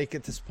willing to make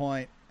at this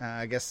point.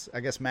 I guess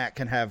Matt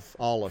can have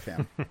all of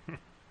him.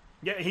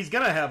 Yeah, he's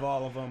going to have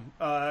all of them,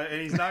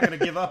 and he's not going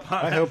to give up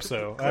on I hope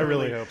so. Clearly. I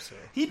really hope so.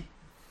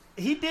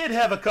 He did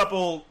have a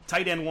couple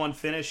tight end 1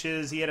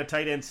 finishes. He had a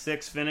tight end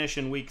 6 finish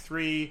in week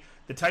 3,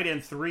 the tight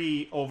end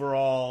 3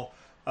 overall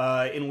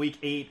in week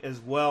 8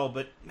 as well.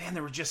 But, man,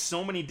 there were just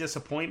so many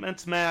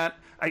disappointments, Matt.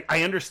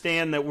 I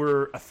understand that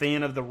we're a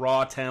fan of the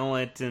raw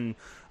talent and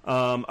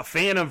a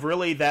fan of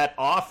really that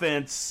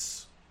offense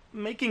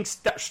making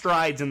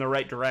strides in the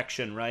right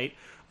direction, right?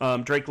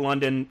 Drake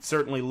London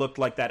certainly looked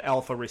like that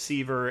alpha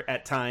receiver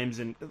at times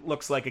and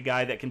looks like a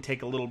guy that can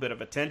take a little bit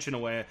of attention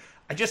away.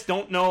 I just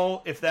don't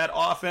know if that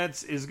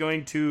offense is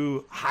going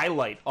to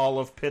highlight all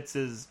of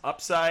Pitts'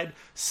 upside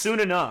soon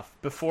enough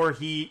before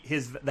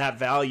that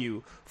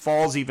value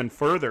falls even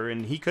further,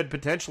 and he could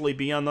potentially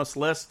be on this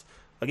list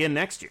again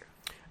next year.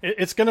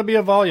 It's going to be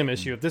a volume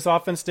issue. If this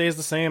offense stays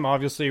the same,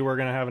 obviously we're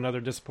going to have another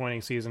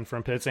disappointing season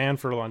from Pitts and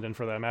for London,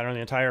 for that matter, in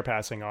the entire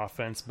passing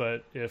offense.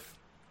 But if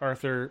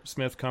Arthur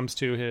Smith comes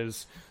to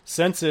his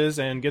senses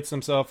and gets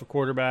himself a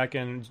quarterback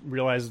and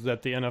realizes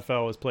that the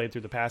NFL is played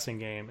through the passing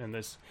game in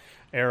this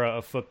era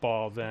of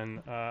football,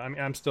 then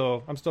I'm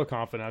still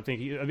confident. I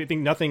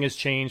think nothing has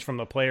changed from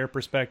the player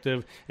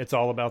perspective. It's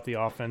all about the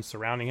offense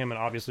surrounding him, and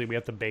obviously we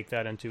have to bake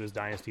that into his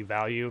dynasty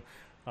value.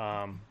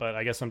 But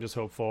I guess I'm just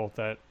hopeful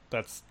that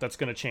that's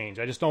going to change.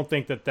 I just don't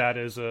think that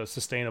is a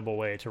sustainable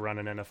way to run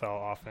an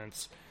NFL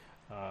offense.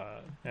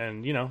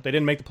 And they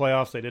didn't make the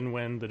playoffs, they didn't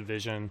win the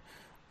division,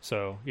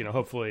 so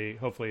hopefully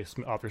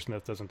Arthur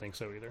Smith doesn't think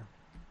so either.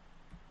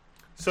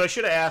 So I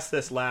should have asked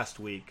this last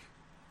week.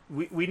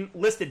 We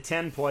listed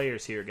 10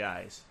 players here,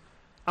 guys.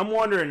 I'm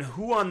wondering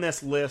who on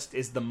this list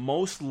is the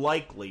most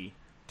likely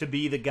to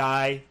be the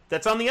guy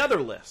that's on the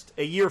other list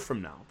a year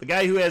from now, the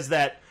guy who has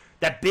that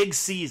big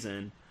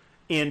season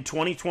in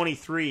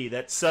 2023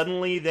 that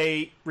suddenly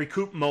they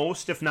recoup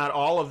most, if not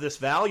all, of this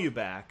value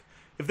back.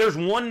 If there's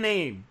one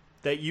name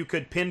that you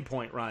could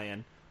pinpoint,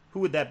 Ryan, who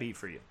would that be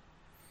for you?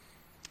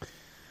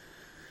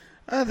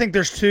 I think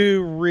there's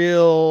two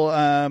real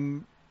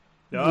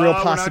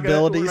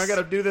possibilities. We're not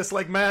going to do this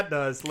like Matt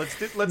does. Let's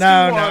do one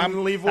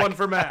and leave one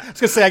for Matt. I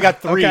was going to say I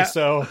got 3, okay.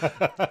 So.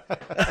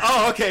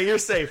 Oh, okay, you're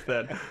safe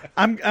then.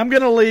 I'm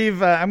going to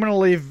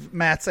leave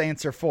Matt's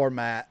answer for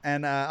Matt,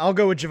 and I'll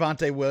go with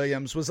Javonte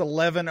Williams. Was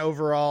 11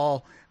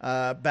 overall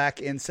back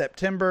in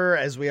September,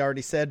 as we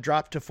already said,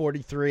 dropped to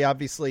 43.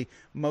 Obviously,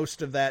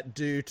 most of that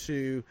due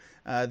to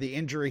the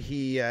injury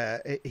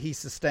he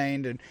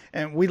sustained,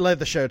 and we led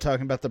the show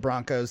talking about the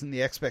Broncos and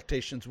the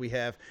expectations we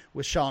have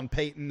with Sean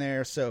Payton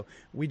there. So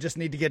we just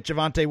need to get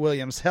Javonte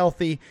Williams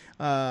healthy,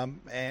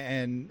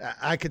 and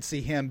I could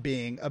see him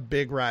being a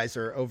big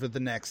riser over the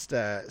next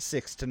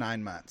 6 to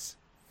 9 months.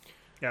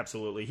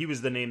 Absolutely, he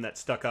was the name that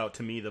stuck out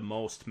to me the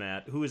most.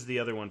 Matt, who is the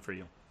other one for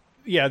you?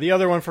 Yeah, the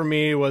other one for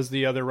me was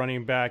the other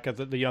running back,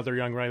 the other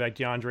young running back,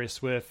 DeAndre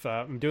Swift.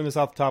 I'm doing this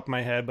off the top of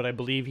my head, but I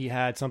believe he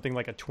had something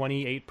like a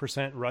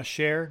 28% rush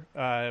share,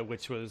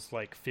 which was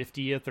like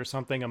 50th or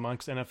something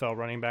amongst NFL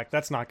running back.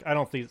 I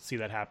don't see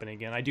that happening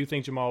again. I do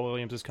think Jamal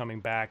Williams is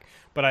coming back,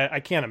 but I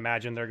can't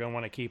imagine they're going to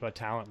want to keep a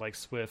talent like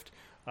Swift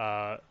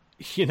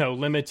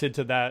limited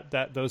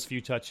to those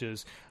few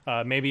touches.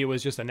 Maybe it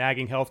was just a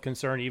nagging health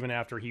concern even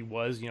after he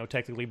was,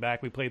 technically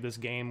back. We played this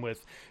game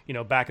with,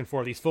 back and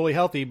forth. He's fully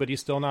healthy, but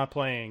he's still not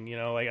playing,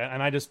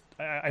 and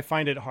I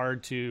find it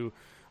hard to,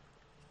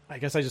 I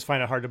just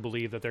find it hard to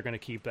believe that they're going to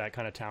keep that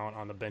kind of talent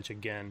on the bench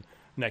again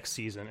next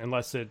season,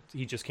 unless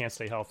he just can't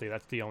stay healthy.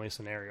 That's the only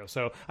scenario.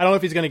 So I don't know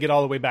if he's going to get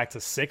all the way back to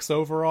 6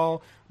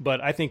 overall,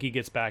 but I think he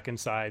gets back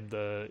inside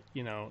the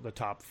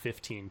top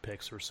 15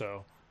 picks or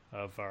so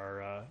of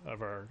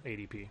our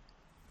ADP.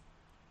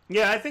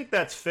 Yeah, I think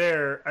that's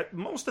fair.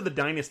 Most of the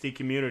Dynasty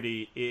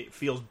community, it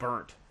feels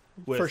burnt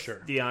with For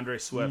sure. DeAndre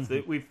Swift.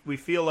 Mm-hmm. We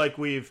feel like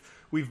we've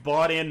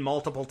bought in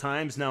multiple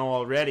times now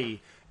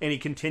already, and he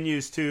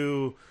continues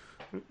to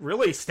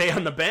really stay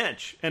on the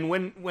bench. And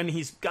when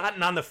he's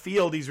gotten on the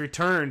field, he's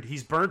returned.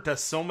 He's burnt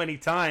us so many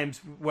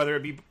times, whether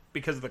it be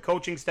because of the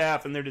coaching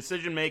staff and their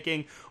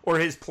decision-making or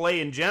his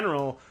play in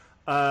general.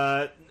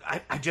 I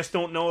just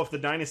don't know if the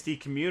Dynasty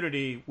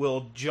community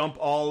will jump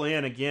all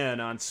in again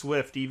on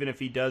Swift, even if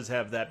he does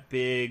have that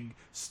big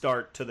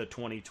start to the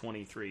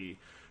 2023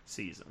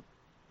 season.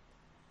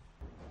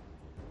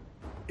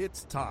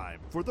 It's time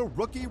for the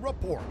Rookie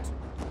Report.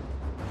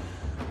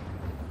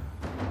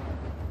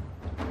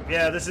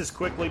 Yeah, this is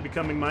quickly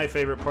becoming my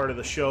favorite part of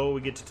the show.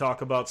 We get to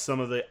talk about some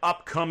of the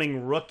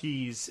upcoming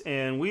rookies,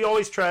 and we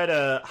always try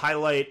to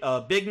highlight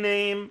a big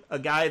name, a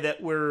guy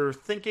that we're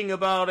thinking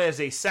about as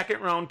a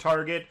second-round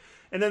target,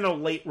 and then a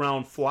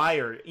late-round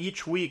flyer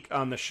each week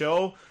on the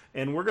show.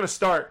 And we're going to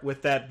start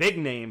with that big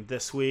name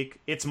this week.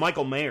 It's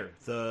Michael Mayer,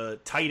 the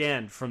tight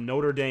end from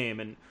Notre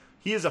Dame, and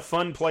he is a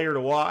fun player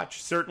to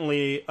watch.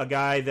 Certainly a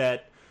guy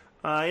that,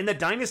 in the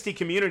Dynasty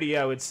community,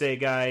 I would say,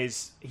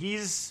 guys,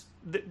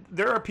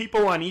 there are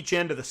people on each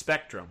end of the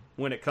spectrum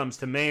when it comes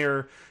to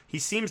Mayer. He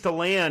seems to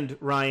land,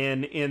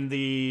 Ryan, in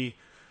the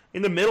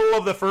middle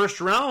of the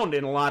first round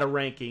in a lot of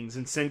rankings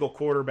in single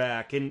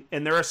quarterback. And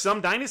there are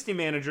some Dynasty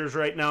managers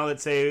right now that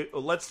say,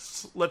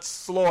 let's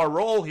slow our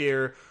roll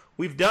here.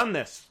 We've done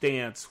this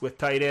dance with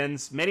tight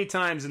ends many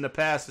times in the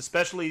past,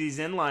 especially these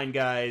inline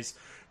guys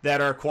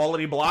that are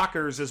quality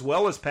blockers as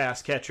well as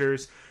pass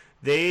catchers.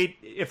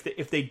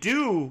 If they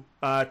do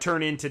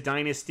turn into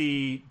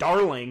Dynasty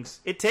darlings,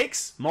 it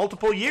takes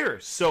multiple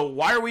years. So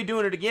why are we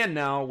doing it again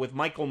now with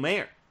Michael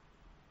Mayer?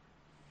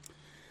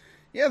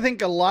 Yeah, I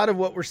think a lot of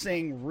what we're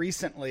seeing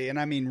recently, and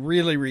I mean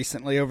really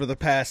recently over the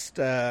past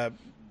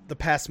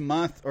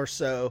month or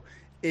so,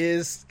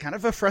 is kind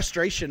of a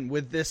frustration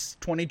with this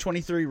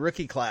 2023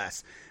 rookie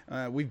class.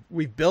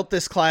 We've built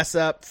this class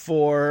up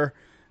for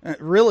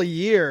really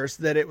years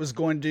that it was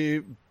going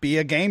to be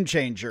a game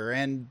changer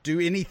and do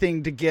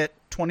anything to get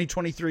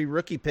 2023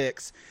 rookie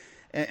picks.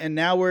 And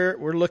now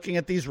we're looking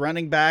at these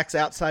running backs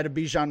outside of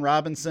Bijan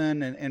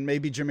Robinson and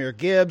maybe Jahmyr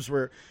Gibbs.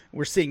 We're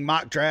seeing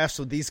mock drafts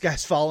with these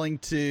guys falling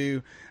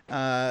to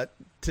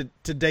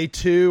day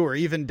 2 or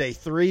even day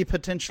 3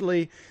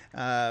 potentially.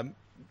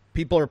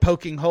 People are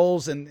poking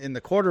holes in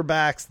the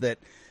quarterbacks that,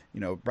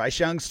 Bryce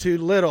Young's too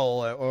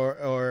little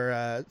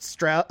or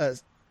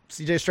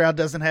CJ Stroud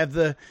doesn't have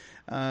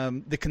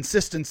the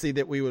consistency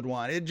that we would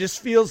want. It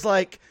just feels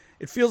like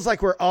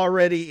we're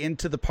already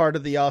into the part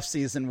of the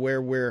offseason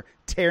where we're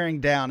tearing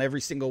down every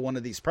single one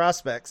of these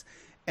prospects,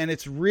 and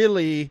it's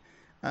really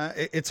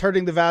it's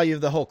hurting the value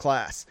of the whole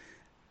class.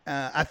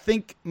 I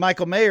think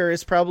Michael Mayer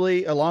is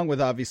probably, along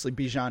with obviously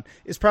Bijan,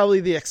 is probably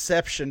the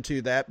exception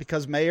to that,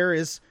 because Mayer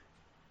is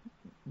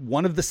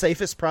one of the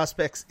safest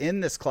prospects in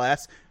this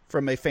class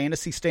from a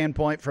fantasy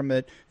standpoint, from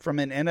an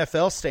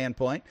NFL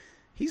standpoint.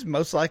 He's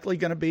most likely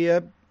going to be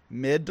a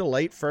mid to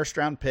late first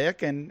round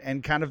pick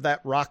and kind of that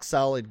rock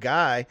solid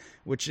guy,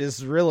 which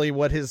is really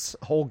what his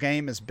whole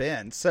game has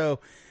been. So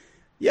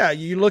yeah,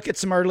 you look at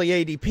some early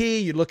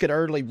ADP, you look at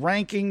early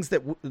rankings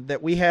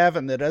that we have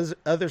and that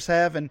others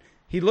have, and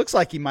he looks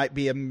like he might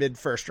be a mid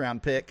first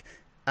round pick.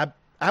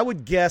 I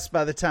would guess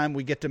by the time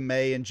we get to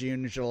May and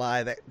June and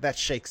July that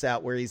shakes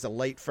out where he's a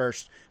late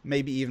first,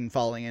 maybe even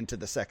falling into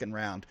the second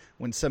round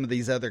when some of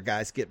these other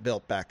guys get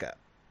built back up.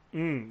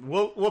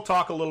 We'll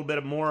talk a little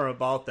bit more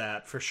about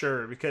that for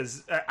sure,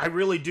 because I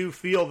really do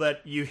feel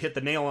that you hit the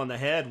nail on the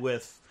head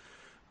with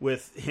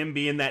him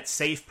being that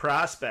safe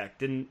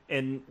prospect.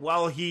 And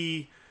while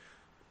he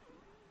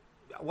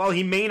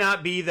may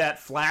not be that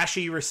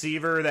flashy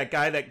receiver, that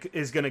guy that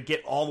is going to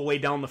get all the way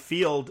down the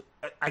field,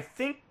 I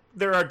think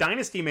there are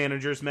Dynasty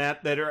managers,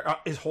 Matt, that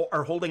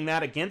are holding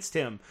that against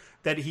him.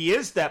 That he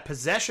is that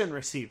possession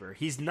receiver.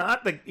 He's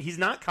not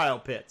Kyle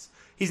Pitts.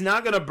 He's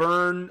not going to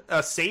burn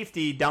a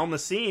safety down the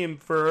seam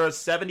for a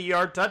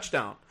 70-yard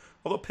touchdown.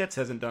 Although Pitts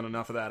hasn't done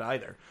enough of that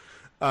either.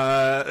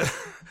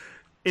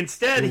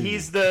 Instead,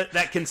 he's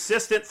that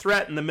consistent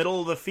threat in the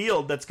middle of the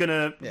field that's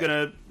gonna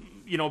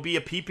be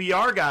a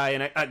PPR guy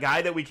and a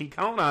guy that we can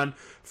count on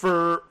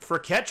for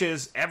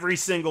catches every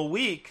single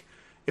week.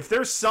 If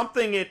there's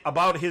something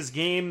about his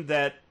game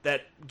that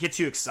gets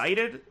you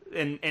excited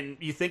and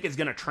you think is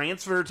going to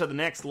transfer to the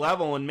next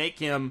level and make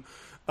him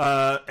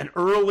an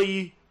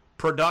early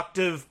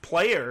productive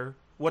player,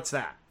 what's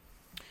that?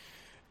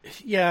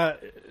 Yeah,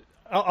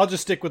 I'll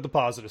just stick with the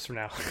positives for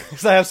now,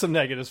 because I have some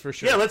negatives for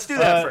sure. Yeah, let's do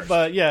that first.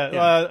 But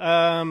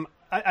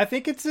I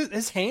think it's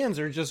his hands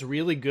are just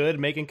really good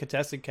making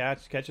contested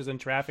catches in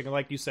traffic, and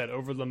like you said,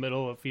 over the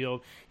middle of the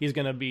field, he's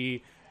going to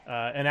be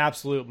an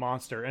absolute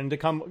monster. And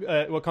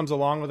what comes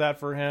along with that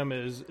for him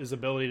is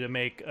ability to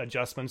make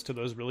adjustments to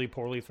those really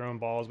poorly thrown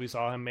balls. We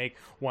saw him make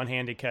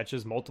one-handed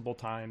catches multiple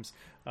times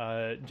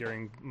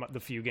during the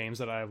few games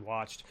that I've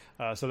watched.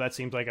 So that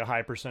seems like a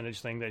high percentage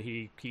thing that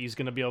he's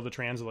going to be able to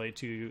translate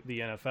to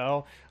the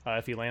NFL.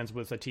 If he lands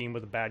with a team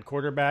with a bad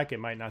quarterback, it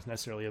might not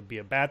necessarily be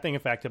a bad thing.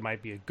 In fact, it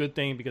might be a good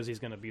thing, because he's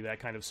going to be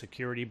that kind of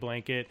security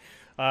blanket.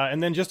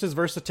 And then just his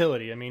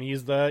versatility. I mean,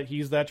 he's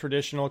that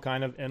traditional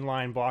kind of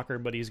inline blocker,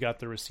 but he's got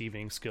the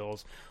receiving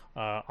skills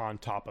on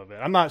top of it.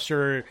 I'm not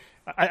sure.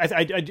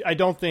 I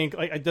don't think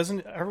like it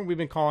doesn't. Haven't we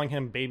been calling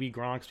him Baby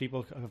Gronk?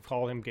 People have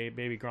called him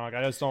Baby Gronk.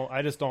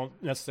 I just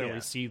don't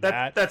necessarily see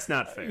that. That's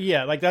not fair.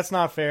 Yeah, like that's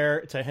not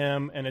fair to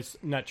him, and it's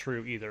not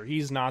true either.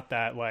 He's not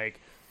that like.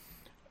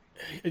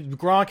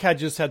 Gronk had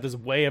this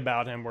way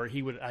about him where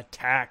he would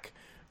attack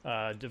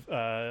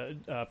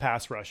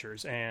pass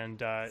rushers, and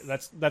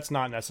that's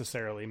not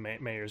necessarily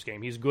Mayer's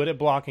game. He's good at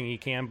blocking. He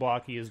can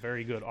block. He is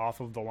very good off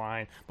of the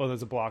line, both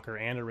as a blocker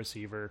and a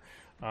receiver.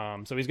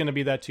 So he's going to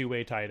be that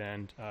two-way tight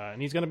end,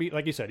 and he's going to be,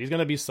 like you said, he's going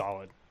to be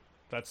solid.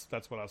 That's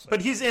what I'll say.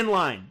 But he's in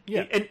line.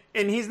 Yeah,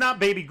 and he's not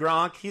Baby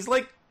Gronk. He's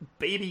like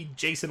Baby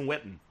Jason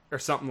Witten or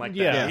something like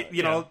that.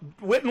 Yeah.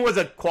 Witten was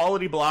a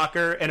quality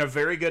blocker and a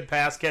very good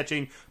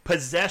pass-catching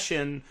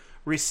possession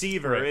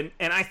receiver. Right.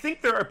 And I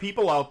think there are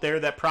people out there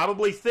that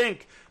probably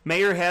think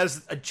Mayer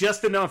has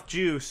just enough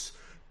juice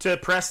to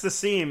press the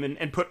seam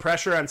and put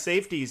pressure on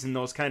safeties and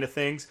those kind of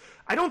things.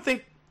 I don't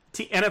think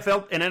an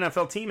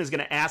NFL team is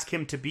going to ask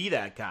him to be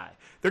that guy.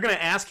 They're going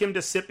to ask him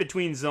to sit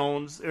between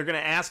zones. They're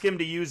going to ask him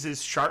to use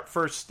his sharp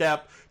first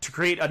step to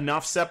create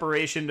enough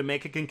separation to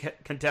make a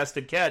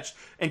contested catch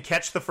and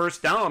catch the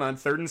first down on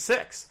 3rd and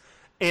 6.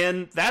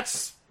 And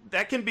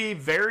that can be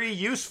very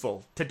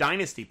useful to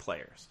dynasty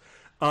players.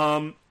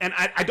 And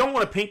I don't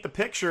want to paint the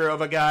picture of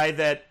a guy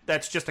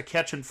that's just a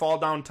catch and fall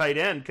down tight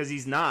end, because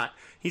he's not.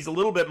 He's a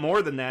little bit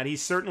more than that.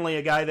 He's certainly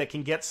a guy that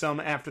can get some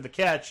after the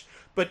catch,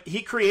 but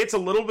he creates a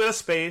little bit of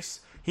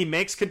space. He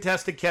makes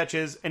contested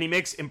catches, and he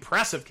makes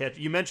impressive catches.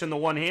 You mentioned the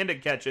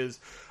one-handed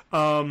catches.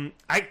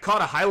 I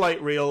caught a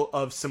highlight reel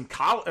of some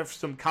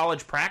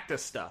college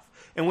practice stuff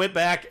and went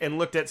back and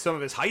looked at some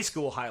of his high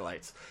school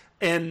highlights.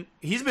 And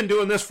he's been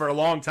doing this for a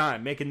long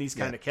time, making these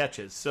kind of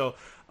catches. So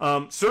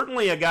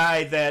certainly a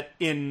guy that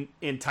in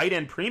tight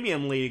end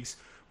premium leagues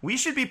we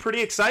should be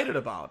pretty excited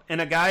about. And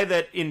a guy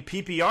that in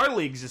PPR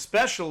leagues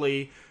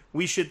especially,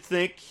 we should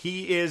think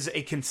he is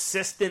a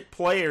consistent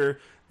player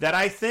that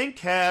I think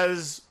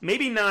has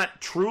maybe not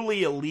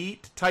truly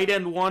elite tight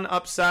end one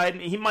upside.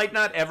 He might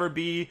not ever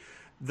be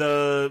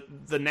the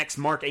next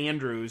Mark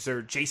Andrews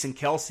or Jason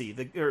Kelsey.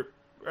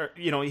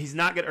 He's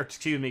not going to,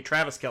 excuse me,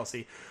 Travis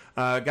Kelsey.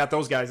 Got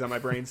those guys on my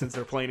brain since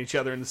they're playing each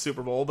other in the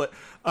Super Bowl. But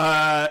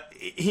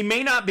he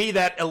may not be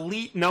that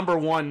elite number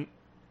one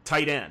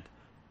tight end.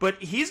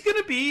 But he's going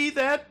to be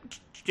that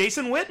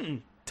Jason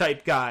Witten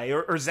type guy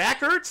or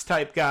Zach Ertz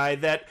type guy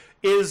that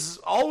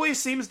always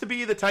seems to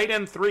be the tight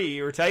end 3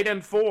 or tight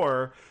end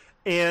 4.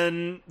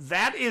 And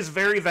that is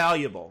very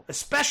valuable,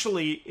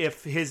 especially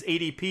if his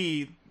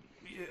ADP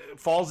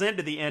falls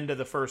into the end of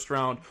the first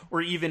round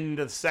or even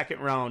into the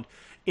second round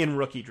in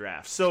rookie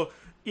drafts. So,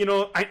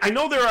 I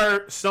know there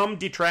are some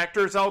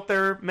detractors out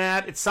there,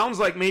 Matt. It sounds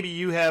like maybe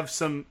you have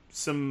some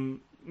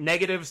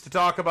negatives to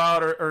talk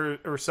about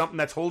or something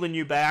that's holding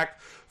you back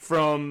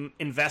from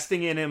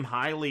investing in him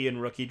highly in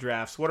rookie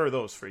drafts. What are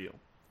those for you?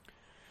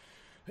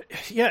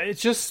 Yeah,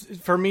 it's just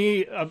for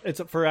me.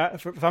 If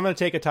I'm going to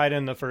take a tight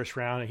end in the first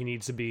round, he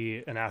needs to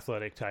be an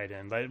athletic tight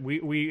end. Like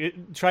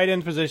tight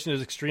end position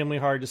is extremely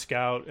hard to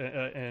scout,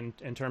 and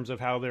in terms of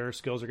how their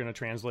skills are going to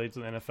translate to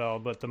the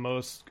NFL. But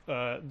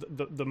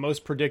the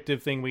most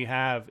predictive thing we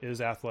have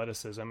is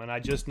athleticism, and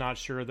I'm just not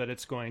sure that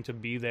it's going to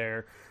be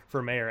there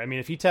for Mayer. I mean,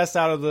 if he tests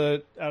out of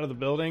the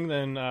building,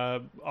 then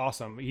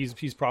awesome.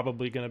 He's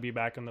probably going to be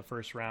back in the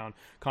first round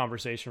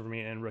conversation for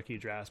me in rookie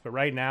drafts. But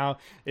right now,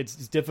 it's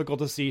difficult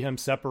to see him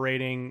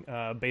separating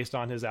based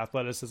on his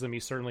athleticism. He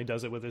certainly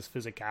does it with his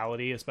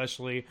physicality,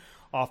 especially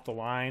off the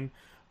line.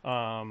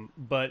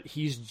 But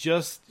he's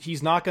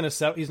not going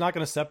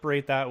to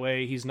separate that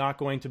way. He's not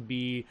going to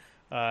be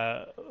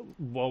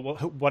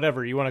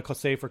whatever you want to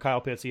say for Kyle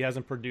Pitts. He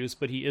hasn't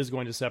produced, but he is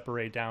going to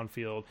separate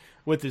downfield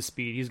with his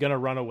speed. He's going to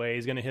run away.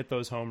 He's going to hit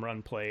those home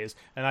run plays,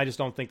 and I just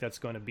don't think that's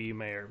going to be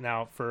Mayer.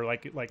 Now, for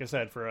like I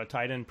said, for a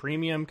tight end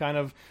premium kind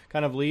of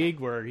league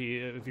where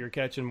if you're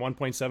catching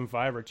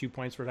 1.75 or 2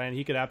 points per tight end,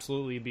 he could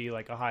absolutely be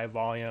like a high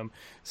volume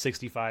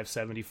 65,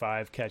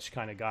 75 catch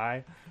kind of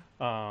guy.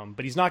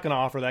 But he's not going to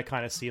offer that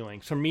kind of ceiling.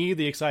 For me,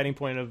 the exciting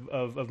point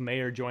of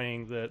Mayer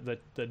joining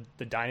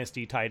the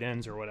dynasty tight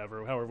ends or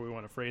whatever, however we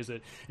want to phrase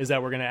it, is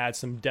that we're going to add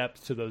some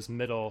depth to those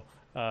middle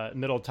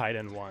tight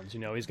end ones.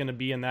 He's going to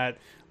be in that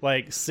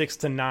like 6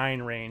 to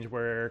 9 range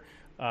where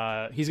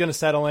he's going to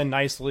settle in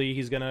nicely.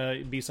 He's going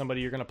to be somebody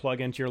you're going to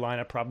plug into your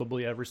lineup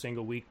probably every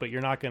single week, but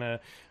you're not going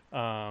to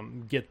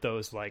get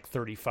those like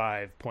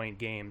 35-point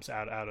games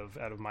out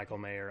of Michael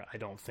Mayer, I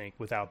don't think,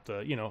 without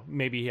the,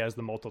 maybe he has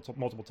the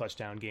multiple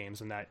touchdown games,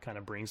 and that kind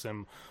of brings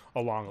him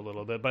along a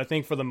little bit. But I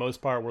think for the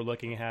most part, we're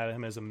looking at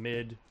him as a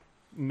mid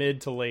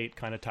to late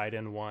kind of tight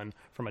end one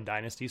from a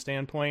dynasty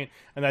standpoint,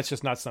 and that's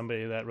just not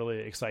somebody that really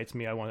excites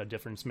me. I want a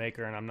difference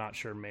maker, and I'm not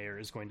sure Mayer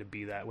is going to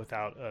be that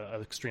without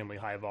an extremely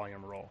high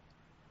volume role.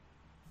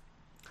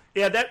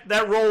 Yeah,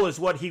 that role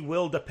is what he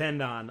will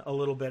depend on a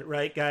little bit,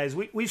 right, guys?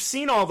 We've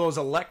seen all those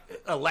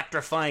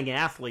electrifying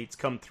athletes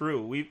come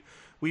through.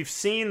 We've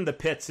seen the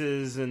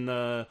Pittses and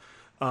the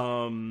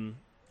Evan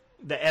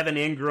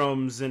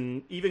Ingrams,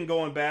 and even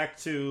going back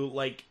to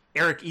like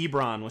Eric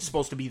Ebron was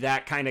supposed to be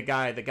that kind of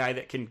guy, the guy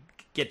that can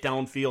get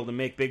downfield and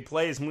make big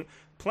plays. And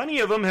plenty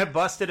of them have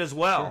busted as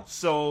well. Sure.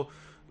 So,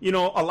 you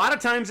know, a lot of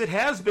times it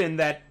has been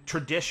that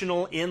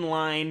traditional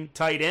inline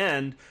tight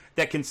end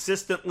that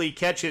consistently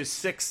catches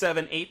 6,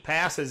 7, 8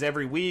 passes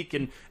every week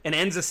and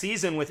ends a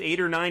season with 8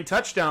 or 9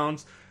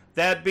 touchdowns.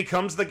 That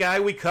becomes the guy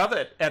we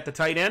covet at the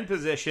tight end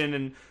position.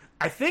 And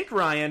I think,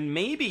 Ryan,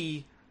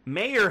 maybe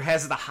Mayer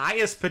has the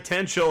highest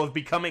potential of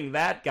becoming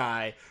that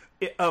guy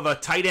of a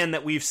tight end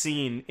that we've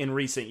seen in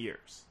recent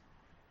years.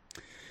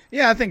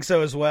 Yeah, I think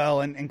so as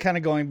well. And kind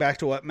of going back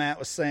to what Matt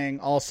was saying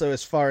also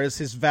as far as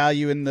his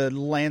value in the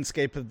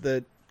landscape of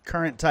the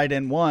current tight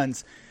end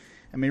ones.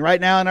 I mean,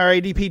 right now in our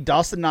ADP,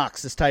 Dawson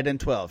Knox is tight end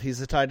 12. He's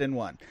a tight end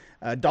 1.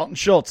 Dalton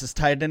Schultz is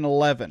tight end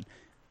 11.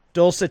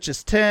 Dulcich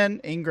is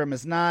 10. Ingram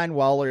is 9.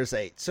 Waller is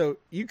 8. So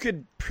you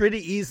could pretty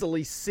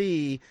easily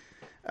see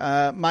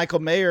Michael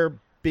Mayer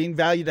being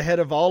valued ahead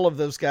of all of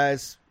those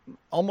guys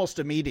almost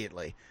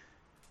immediately.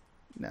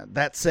 Now,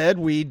 that said,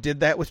 we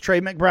did that with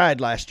Trey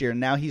McBride last year, and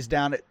now he's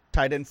down at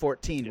tight end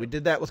 14. Yep. We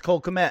did that with Cole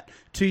Kmet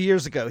 2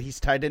 years ago. He's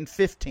tight end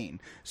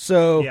 15.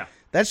 So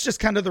that's just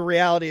kind of the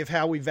reality of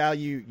how we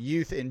value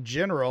youth in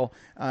general,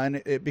 and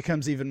it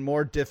becomes even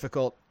more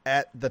difficult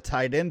at the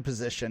tight end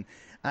position.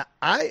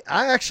 I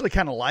actually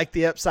kind of like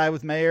the upside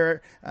with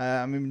Mayer.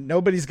 I mean,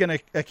 nobody's going to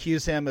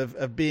accuse him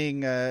of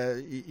being,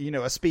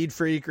 a speed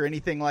freak or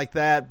anything like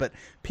that. But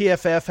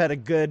PFF had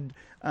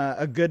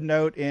a good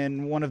note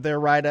in one of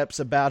their write-ups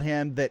about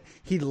him that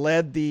he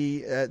led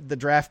the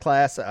draft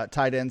class,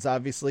 tight ends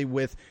obviously,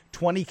 with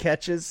 20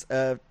 catches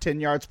of 10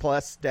 yards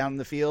plus down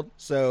the field.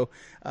 So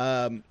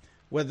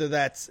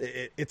whether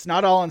it's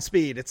not all on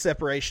speed, it's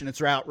separation, it's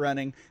route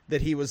running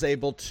that he was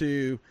able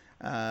to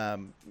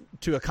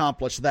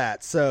accomplish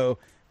that. So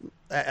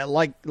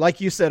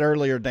like you said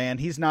earlier, Dan,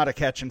 he's not a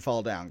catch and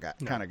fall down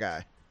kind of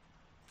guy.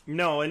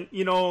 No. And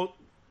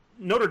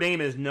Notre Dame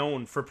is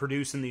known for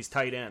producing these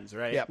tight ends,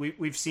 right? Yep.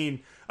 We've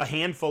seen a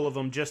handful of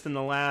them just in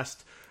the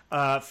last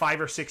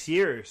 5 or 6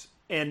 years.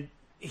 And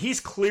he's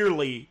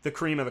clearly the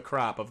cream of the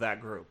crop of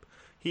that group.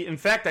 In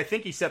fact, I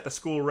think he set the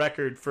school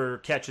record for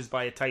catches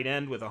by a tight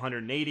end with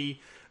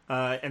 180.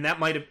 And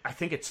that I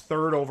think it's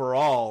 3rd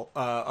overall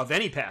of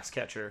any pass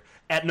catcher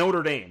at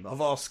Notre Dame of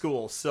all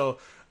schools. So,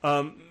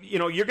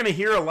 you're going to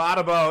hear a lot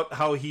about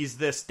how he's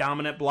this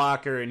dominant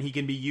blocker and he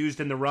can be used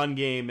in the run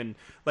game. And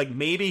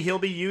maybe he'll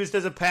be used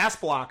as a pass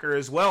blocker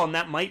as well. And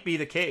that might be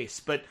the case.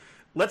 But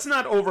let's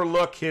not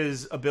overlook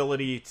his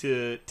ability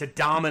to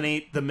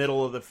dominate the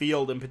middle of the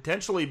field and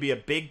potentially be a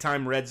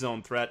big-time red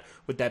zone threat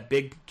with that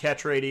big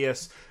catch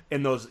radius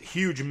and those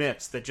huge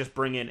mitts that just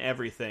bring in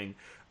everything.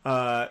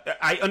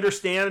 I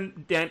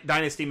understand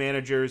dynasty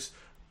managers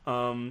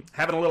having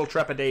a little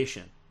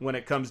trepidation when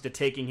it comes to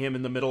taking him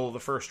in the middle of the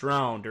first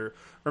round or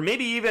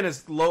maybe even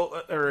as low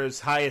or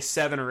as high as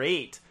 7 or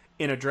 8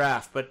 in a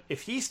draft. But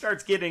if he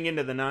starts getting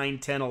into the 9,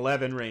 10,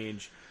 11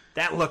 range,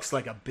 that looks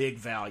like a big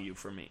value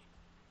for me.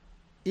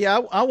 Yeah,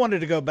 I wanted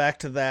to go back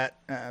to that,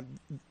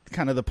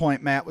 kind of the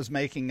point Matt was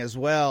making as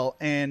well.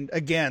 And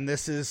again,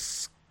 this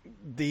is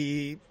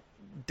the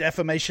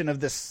defamation of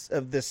this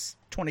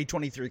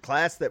 2023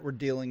 class that we're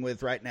dealing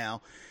with right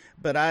now.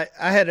 But I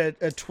had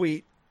a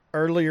tweet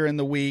earlier in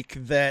the week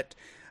that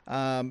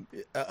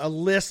a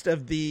list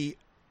of the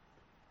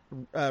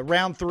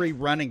round 3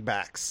 running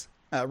backs,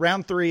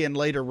 round 3 and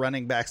later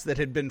running backs that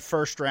had been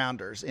first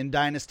rounders in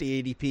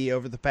Dynasty ADP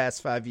over the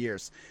past 5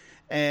 years.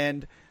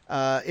 And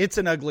it's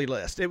an ugly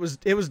list. It was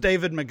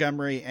David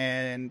Montgomery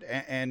and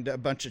a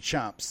bunch of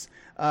chumps.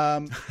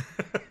 And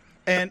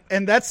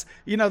that's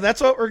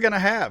what we're going to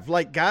have.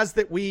 Like guys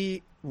that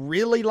we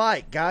really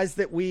like, guys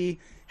that we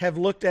have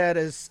looked at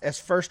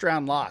as first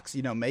round locks.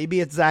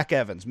 Maybe it's Zach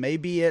Evans,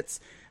 maybe it's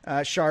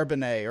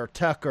Charbonnet or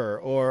Tucker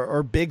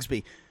or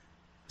Bigsby.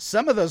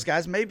 Some of those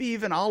guys, maybe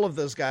even all of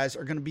those guys,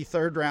 are going to be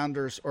third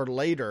rounders or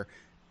later.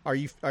 Are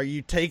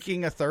you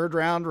taking a third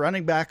round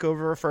running back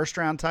over a first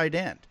round tight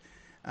end?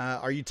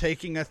 Are you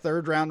taking a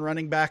third round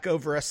running back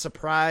over a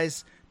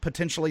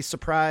potentially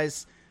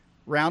surprise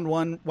round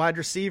 1 wide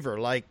receiver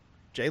like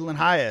Jalen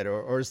Hyatt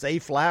or Zay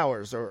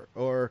Flowers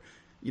or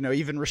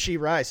even Rashee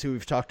Rice, who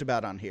we've talked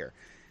about on here?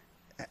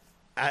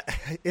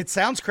 It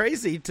sounds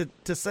crazy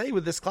to say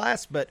with this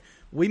class, but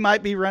we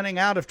might be running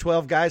out of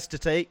 12 guys to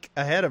take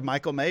ahead of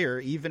Michael Mayer,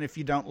 even if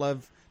you don't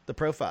love the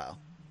profile.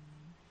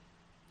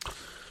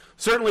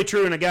 Certainly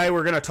true, and a guy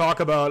we're going to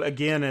talk about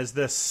again as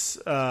this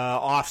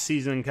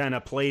off-season kind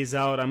of plays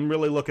out. I'm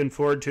really looking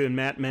forward to, and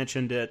Matt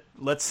mentioned it,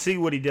 let's see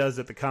what he does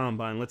at the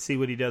Combine. Let's see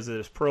what he does at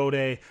his pro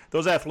day.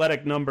 Those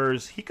athletic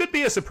numbers, he could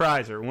be a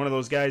surpriser, one of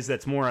those guys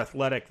that's more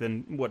athletic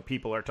than what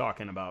people are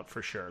talking about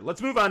for sure.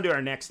 Let's move on to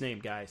our next name,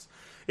 guys.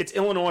 It's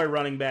Illinois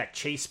running back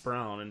Chase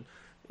Brown, and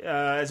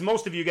as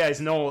most of you guys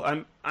know,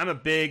 I'm a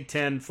Big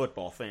Ten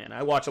football fan.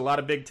 I watch a lot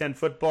of Big Ten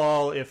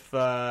football. If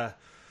I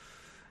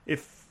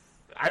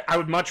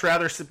would much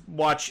rather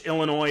watch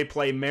Illinois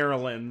play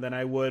Maryland than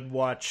I would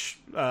watch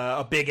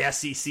a big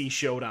SEC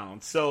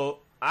showdown. So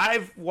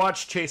I've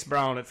watched Chase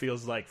Brown, it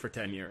feels like, for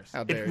 10 years.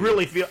 How dare It you.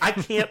 really feels. I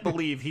can't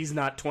believe he's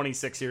not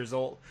 26 years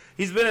old.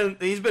 He's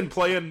been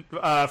playing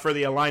for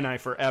the Illini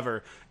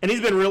forever, and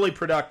he's been really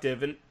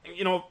productive. And,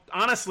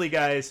 honestly,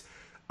 guys,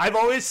 I've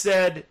always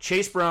said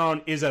Chase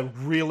Brown is a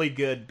really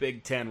good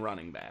Big Ten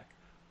running back.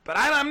 But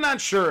I'm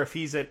not sure if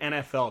he's an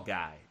NFL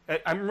guy.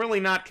 I'm really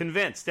not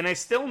convinced, and I'm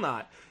still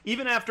not.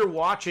 Even after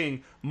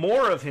watching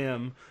more of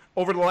him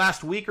over the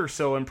last week or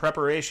so in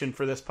preparation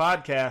for this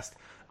podcast,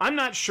 I'm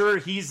not sure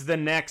he's the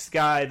next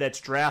guy that's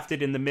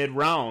drafted in the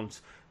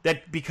mid-rounds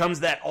that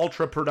becomes that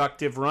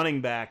ultra-productive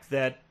running back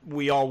that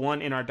we all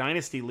want in our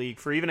Dynasty League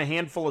for even a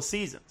handful of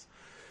seasons.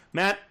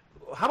 Matt,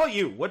 how about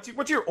you? What's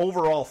your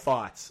overall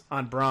thoughts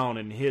on Brown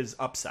and his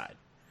upside?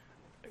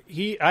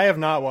 I have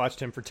not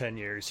watched him for 10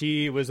 years.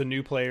 He was a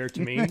new player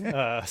to me,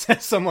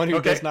 someone who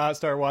does not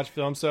start watching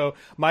film. So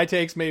my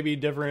takes may be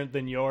different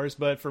than yours,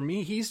 but for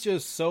me, he's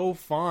just so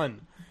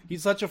fun.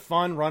 He's such a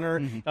fun runner.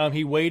 Mm-hmm.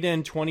 He weighed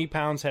in 20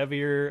 pounds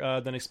heavier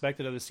than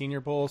expected at the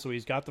Senior Bowl, so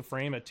he's got the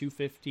frame at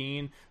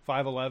 215,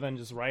 5'11",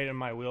 just right in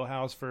my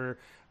wheelhouse for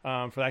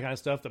that kind of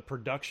stuff. The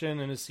production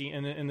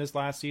in this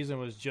last season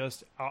was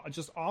just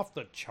off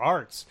the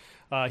charts.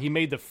 He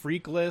made the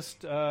freak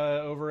list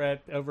over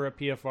at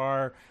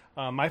PFR.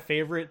 My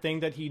favorite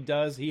thing that he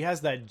does, he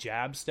has that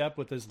jab step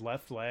with his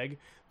left leg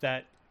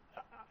that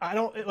I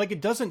don't like.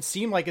 It doesn't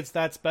seem like it's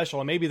that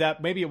special, and maybe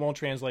it won't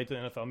translate to the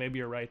NFL. Maybe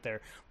you're right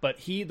there, but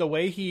the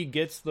way he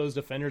gets those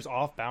defenders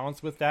off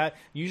balance with that,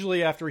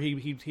 usually after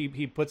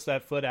he puts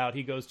that foot out,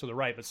 he goes to the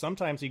right, but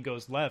sometimes he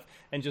goes left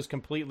and just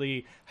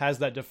completely has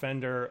that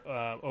defender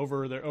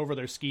over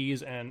their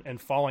skis and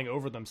falling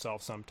over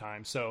themselves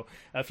sometimes. So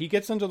if he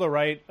gets into the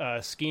right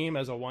scheme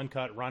as a one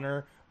cut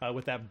runner.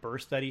 With that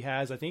burst that he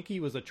has, I think he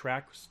was a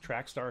track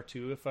star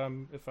too, if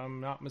I'm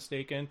not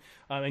mistaken.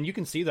 And you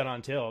can see that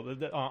on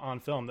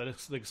film, that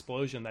it's the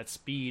explosion, that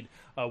speed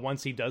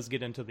once he does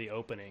get into the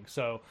opening.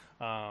 So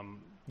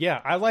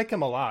yeah, I like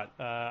him a lot.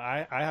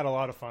 I had a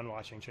lot of fun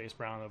watching Chase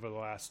Brown over the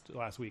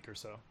last week or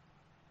so.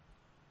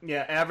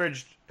 Yeah,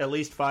 averaged at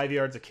least 5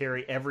 yards a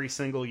carry every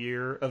single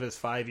year of his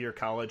 5-year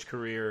college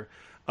career.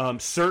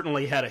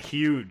 Certainly had a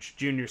huge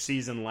junior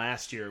season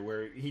last year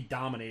where he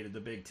dominated the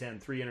Big Ten,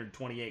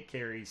 328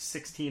 carries,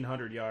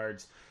 1,600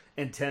 yards,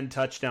 and 10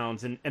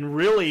 touchdowns, and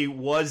really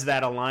was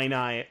that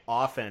Illini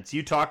offense.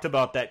 You talked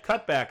about that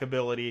cutback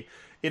ability.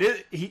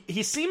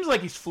 He seems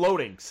like he's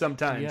floating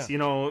sometimes,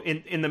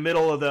 in the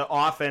middle of the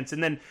offense,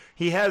 and then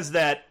he has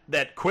that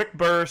quick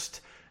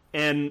burst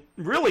and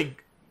really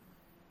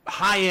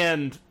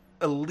high-end,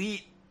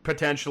 elite,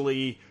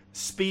 potentially,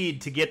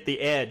 speed to get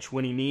the edge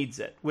when he needs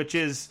it, which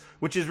is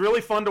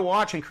really fun to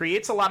watch and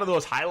creates a lot of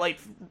those highlight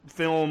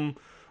film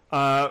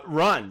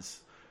runs.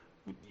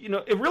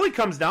 It really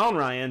comes down,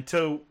 Ryan,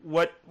 to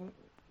what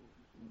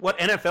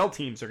NFL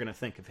teams are going to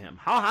think of him.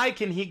 How high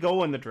can he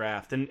go in the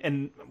draft,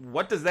 and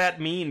what does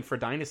that mean for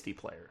Dynasty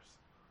players?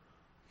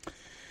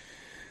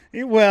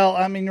 Well,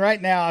 I mean,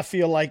 right now I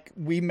feel like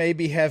we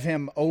maybe have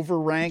him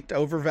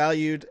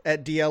overvalued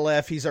at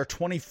DLF. He's our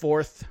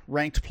 24th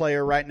ranked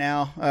player right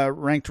now,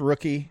 ranked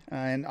rookie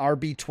in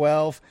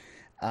RB12.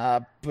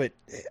 But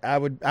I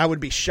would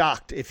be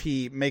shocked if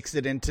he makes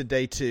it into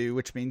day 2,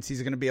 which means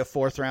he's going to be a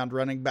 4th round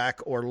running back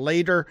or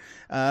later.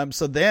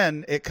 So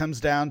then it comes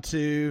down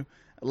to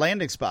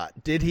landing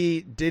spot. Did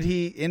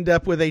he end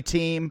up with a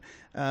team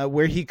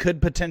where he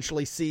could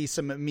potentially see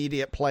some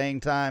immediate playing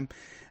time?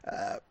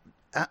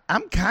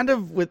 I'm kind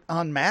of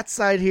on Matt's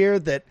side here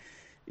that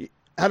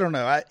I don't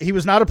know. He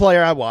was not a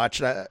player I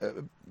watched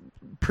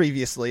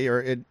previously,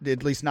 or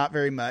at least not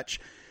very much.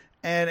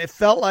 And it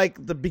felt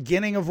like the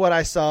beginning of what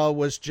I saw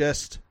was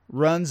just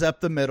runs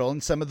up the middle,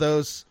 and some of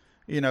those,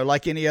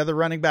 like any other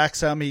running back,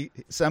 some he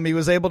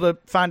was able to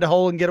find a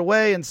hole and get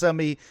away, and some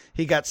he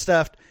got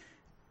stuffed.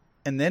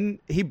 And then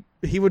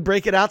he would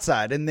break it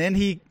outside, and then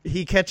he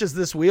catches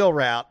this wheel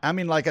route. I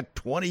mean, like a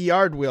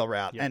 20-yard wheel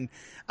route. Yep. And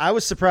I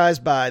was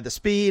surprised by the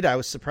speed. I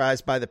was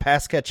surprised by the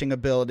pass-catching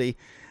ability.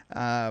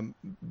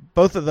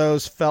 Both of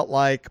those felt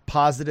like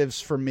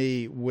positives for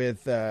me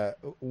with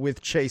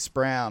Chase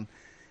Brown.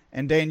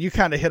 And, Dan, you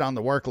kind of hit on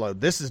the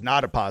workload. This is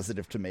not a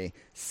positive to me.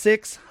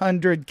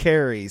 600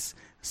 carries,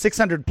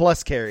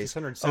 600-plus carries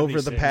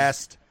over the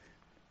past –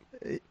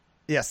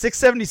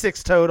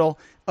 676 total,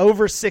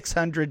 over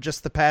 600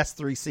 just the past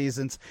 3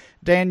 seasons.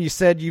 Dan, you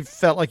said you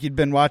felt like you'd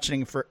been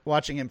watching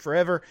him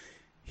forever.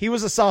 He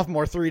was a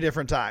sophomore 3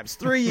 different times,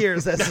 3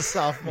 years as a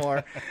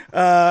sophomore,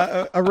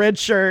 a red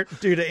shirt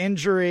due to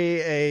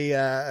injury,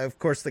 of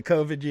course the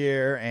COVID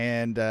year,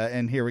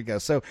 and here we go.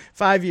 So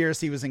 5 years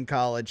he was in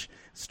college,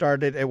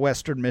 started at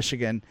Western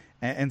Michigan,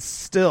 and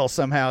still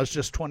somehow is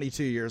just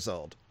 22 years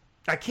old.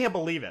 I can't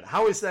believe it.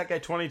 How is that guy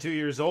 22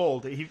 years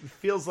old? He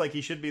feels like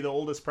he should be the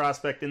oldest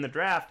prospect in the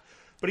draft,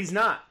 but he's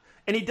not.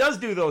 And he does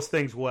do those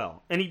things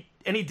well. And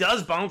he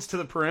does bounce to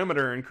the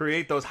perimeter and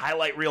create those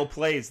highlight reel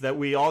plays that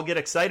we all get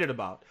excited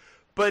about.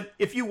 But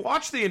if you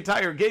watch the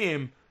entire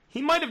game,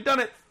 he might have done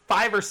it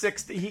 5 or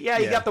 6. He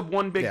got the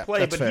one big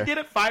play, but fair. He did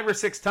it 5 or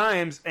 6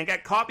 times and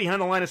got caught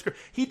behind the line of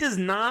scrimmage. He does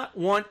not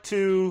want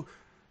to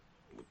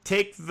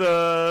take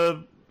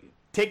the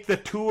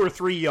 2 or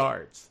 3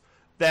 yards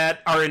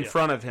that are in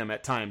front of him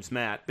at times,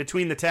 Matt,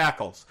 between the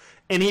tackles,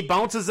 and he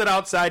bounces it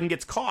outside and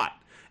gets caught,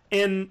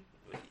 and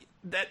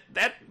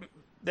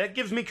that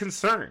gives me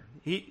concern.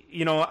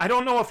 I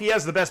don't know if he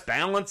has the best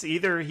balance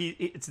either.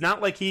 It's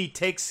not like he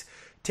takes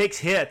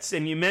hits,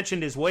 and you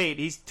mentioned his weight.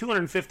 He's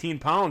 215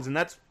 pounds, and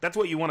that's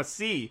what you want to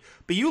see.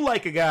 But you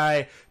like a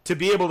guy to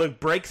be able to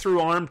break through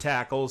arm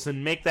tackles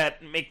and make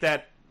that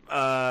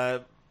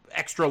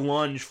extra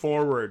lunge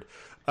forward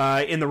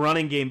in the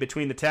running game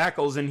between the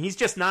tackles, and he's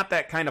just not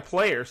that kind of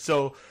player.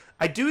 So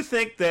I do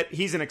think that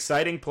he's an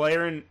exciting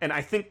player, and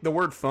I think the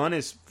word fun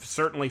is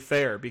certainly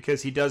fair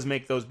because he does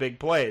make those big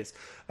plays.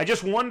 I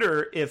just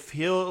wonder if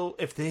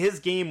his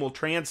game will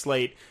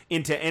translate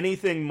into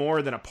anything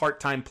more than a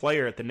part-time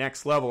player at the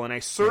next level, and I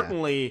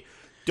certainly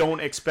don't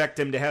expect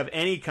him to have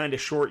any kind of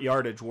short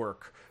yardage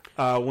work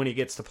when he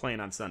gets to playing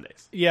on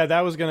Sundays. Yeah,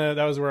 that was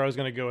where I was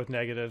gonna go with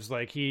negatives.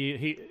 Like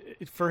he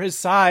for his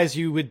size,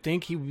 you would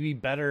think he would be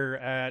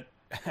better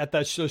at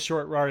those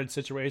short yardage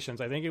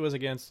situations. I think it was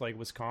against like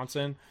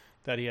Wisconsin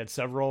that he had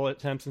several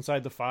attempts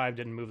inside the 5,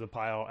 didn't move the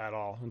pile at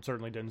all, and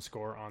certainly didn't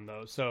score on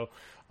those. So,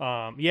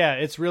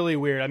 it's really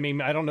weird. I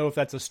mean, I don't know if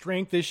that's a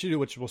strength issue,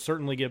 which will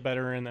certainly get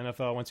better in the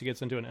NFL once he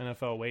gets into an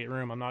NFL weight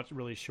room. I'm not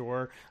really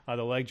sure.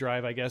 The leg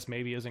drive, I guess,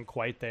 maybe isn't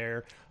quite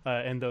there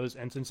in those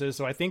instances.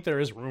 So I think there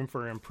is room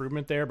for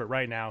improvement there, but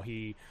right now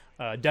he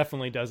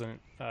definitely doesn't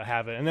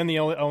have it. And then the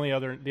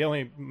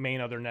only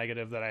main other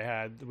negative that I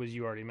had was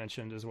you already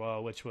mentioned as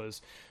well, which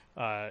was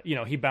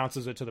he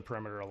bounces it to the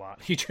perimeter a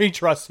lot. He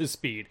trusts his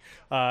speed,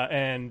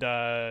 and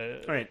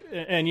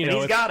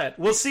he's got it.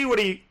 We'll see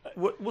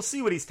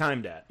what he's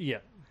timed at. Yeah.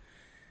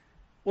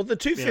 Well, the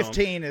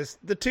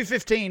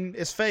 215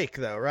 is fake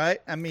though,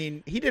 right? I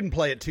mean, he didn't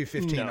play at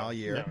 215 all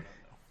year, no.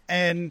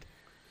 And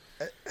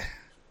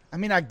I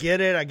mean, I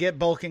get it. I get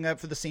bulking up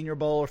for the Senior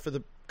Bowl or for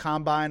the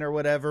Combine or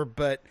whatever,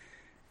 but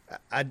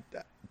that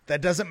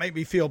doesn't make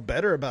me feel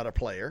better about a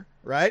player,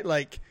 right?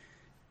 Like.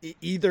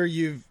 Either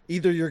you're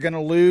going to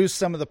lose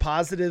some of the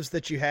positives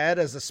that you had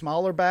as a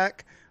smaller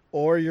back,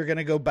 or you're going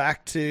to go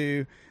back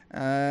to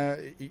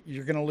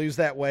you're going to lose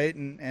that weight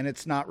and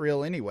it's not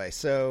real anyway.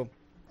 So,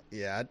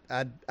 yeah,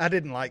 I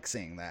didn't like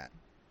seeing that.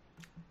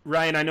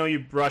 Ryan, I know you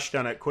brushed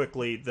on it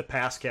quickly. The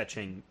pass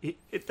catching,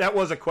 that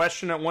was a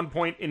question at one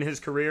point in his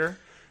career,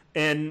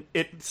 and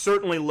it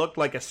certainly looked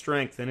like a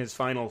strength in his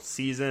final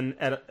season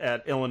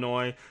at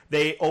Illinois.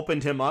 They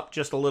opened him up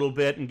just a little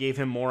bit and gave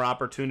him more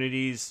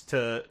opportunities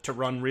to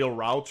run real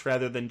routes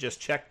rather than just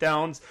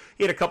checkdowns.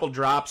 He had a couple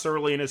drops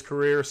early in his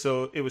career,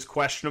 so it was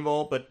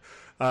questionable, but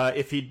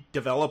if he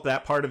developed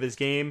that part of his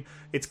game,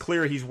 it's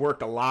clear he's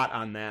worked a lot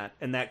on that,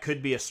 and that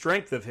could be a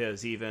strength of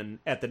his even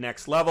at the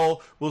next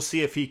level. We'll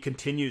see if he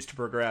continues to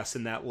progress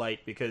in that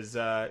light, because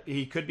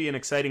he could be an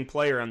exciting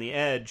player on the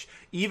edge,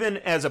 even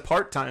as a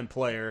part-time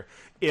player,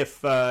 if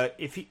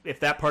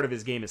that part of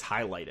his game is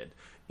highlighted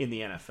in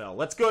the NFL.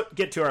 Let's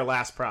get to our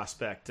last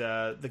prospect,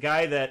 the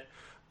guy that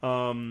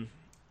I'm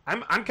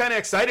kind of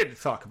excited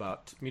to talk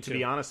about, to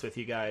be honest with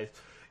you guys.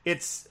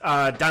 It's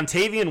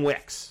Dontavian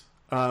Wicks.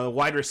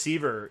 Wide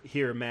receiver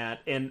here, Matt,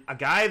 and a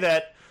guy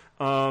that,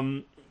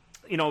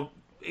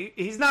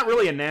 he's not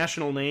really a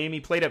national name. He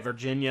played at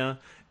Virginia,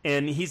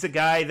 and he's a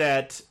guy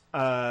that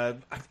I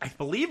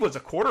believe was a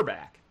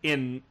quarterback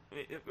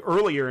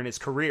earlier in his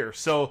career.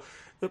 So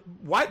the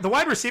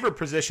wide receiver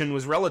position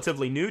was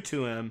relatively new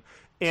to him,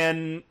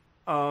 and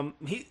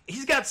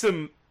he's got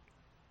some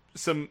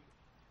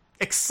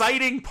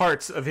exciting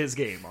parts of his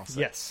game, I'll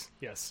say.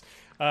 Yes.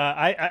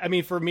 I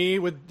mean, for me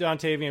with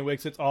Dontavian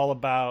Wicks, it's all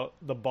about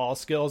the ball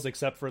skills,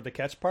 except for the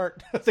catch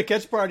part. The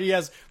catch part, he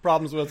has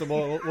problems with.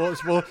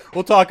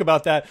 We'll talk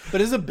about that. But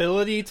his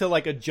ability to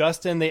like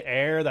adjust in the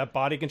air, that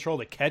body control,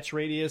 the catch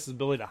radius, his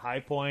ability to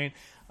high point,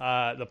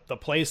 the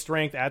play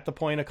strength at the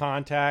point of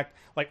contact,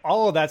 like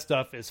all of that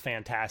stuff is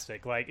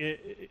fantastic. Like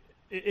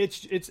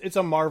it's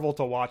a marvel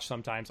to watch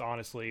sometimes,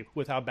 honestly,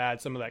 with how bad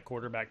some of that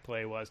quarterback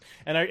play was.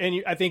 And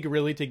I think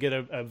really to get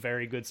a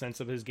very good sense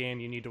of his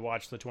game, you need to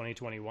watch the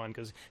 2021,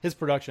 because his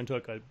production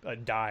took a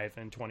dive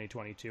in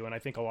 2022. And I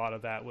think a lot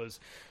of that was,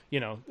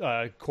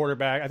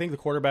 quarterback. I think the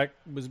quarterback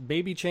was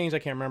maybe changed. I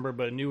can't remember,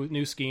 but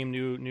new scheme,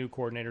 new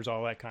coordinators,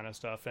 all that kind of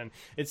stuff. And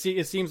it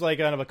seems like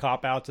kind of a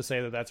cop out to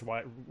say that that's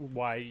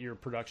why your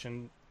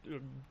production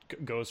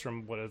goes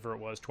from whatever it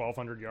was,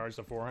 1,200 yards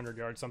to 400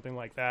 yards, something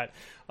like that.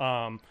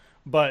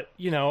 But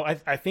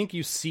I think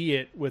you see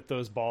it with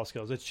those ball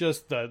skills. It's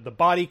just the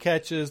body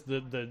catches,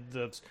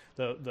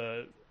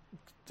 the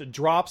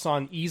drops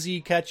on easy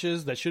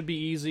catches that should be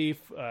easy,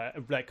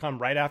 that come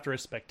right after a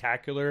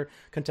spectacular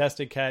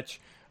contested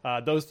catch.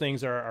 Those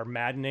things are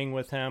maddening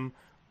with him.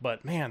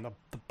 But man, the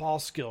ball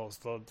skills,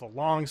 the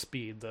long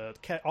speed,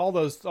 all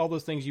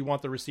those things you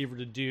want the receiver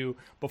to do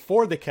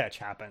before the catch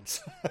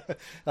happens.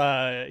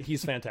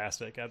 He's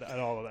fantastic at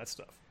all of that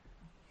stuff.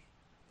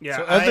 Yeah,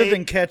 so other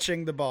than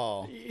catching the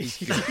ball.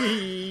 Yeah,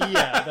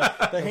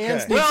 the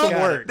hands need Well,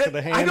 some work.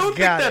 I don't think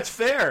that's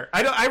fair.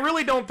 I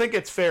really don't think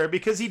it's fair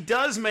because he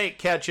does make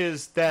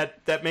catches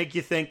that make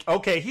you think,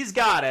 okay, he's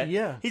got it.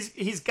 Yeah.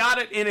 He's got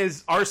it in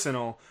his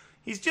arsenal.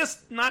 He's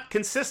just not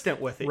consistent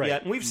with it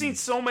yet. And we've seen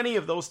so many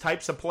of those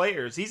types of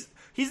players.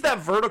 He's that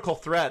vertical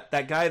threat,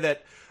 that guy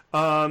that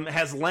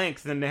has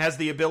length and has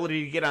the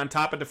ability to get on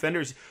top of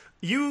defenders.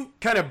 You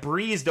kind of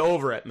breezed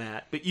over it,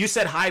 Matt, but you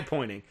said high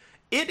pointing.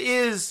 It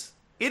is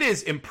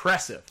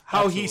impressive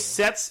how he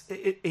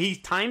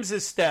times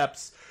his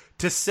steps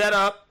to set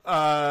up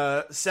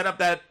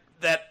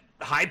that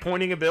high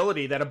pointing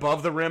ability, that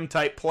above the rim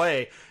type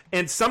play.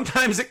 And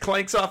sometimes it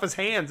clanks off his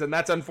hands, and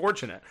that's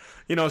unfortunate.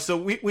 So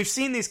we've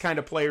seen these kind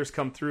of players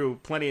come through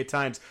plenty of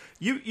times.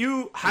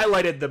 You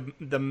highlighted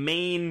the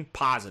main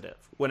positive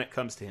when it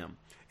comes to him.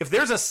 If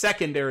there's a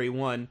secondary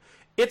one,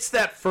 it's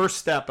that first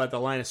step at the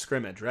line of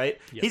scrimmage, right?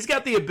 Yep. He's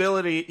got the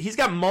ability. He's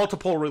got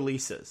multiple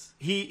releases.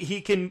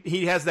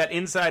 He has that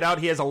inside out.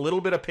 He has a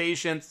little bit of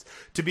patience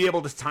to be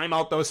able to time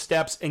out those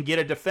steps and get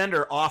a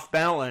defender off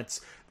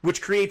balance,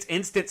 which creates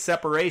instant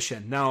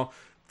separation. Now,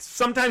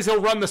 sometimes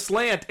he'll run the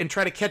slant and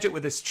try to catch it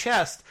with his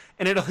chest,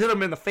 and it'll hit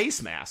him in the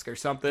face mask or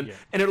something,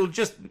 and it'll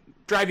just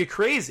drive you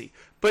crazy.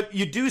 But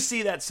you do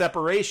see that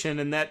separation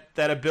and that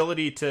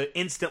ability to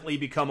instantly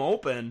become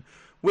open,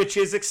 which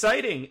is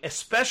exciting,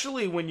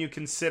 especially when you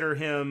consider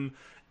him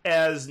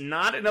as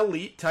not an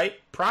elite type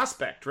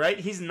prospect, right?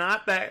 He's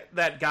not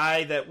that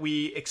guy that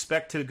we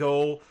expect to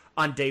go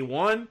on day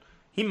one.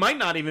 He might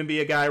not even be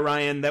a guy,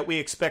 Ryan, that we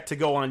expect to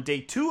go on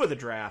day 2 of the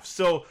draft.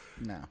 So,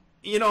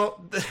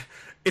 no.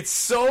 It's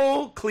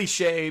so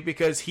cliche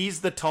because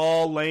he's the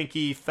tall,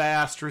 lanky,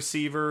 fast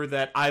receiver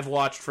that I've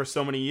watched for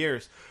so many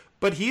years.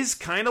 But he's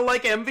kind of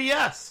like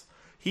MVS.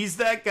 He's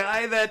that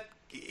guy that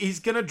he's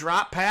going to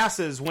drop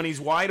passes when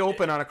he's wide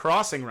open on a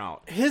crossing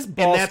route. And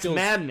that's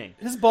maddening.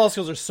 His ball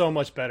skills are so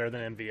much better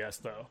than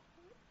MVS, though.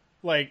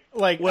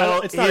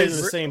 It's not even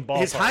the same ball.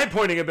 His high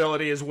pointing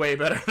ability is way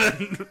better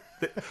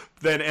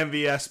than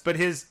MVS, but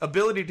his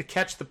ability to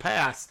catch the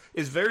pass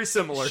is very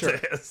similar to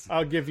his.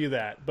 I'll give you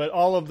that. But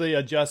all of the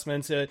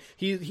adjustments, I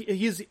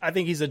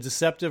think he's a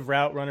deceptive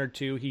route runner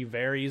too. He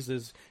varies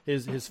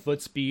his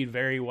foot speed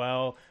very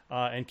well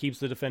and keeps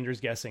the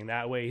defenders guessing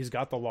that way. He's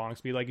got the long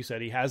speed, like you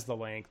said. He has the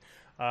length.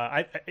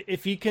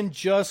 If he can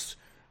just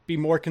be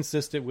more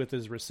consistent with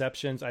his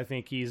receptions, I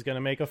think he's going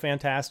to make a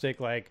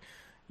fantastic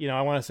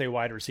I want to say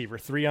wide receiver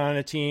 3 on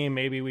a team.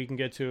 Maybe we can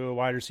get to a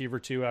wide receiver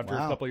 2 after a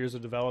couple years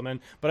of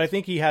development. But I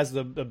think he has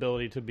the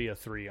ability to be a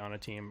 3 on a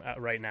team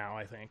right now,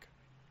 I think.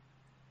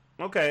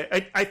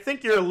 Okay. I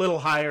think you're a little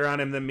higher on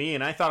him than me,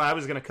 and I thought I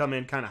was going to come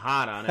in kind of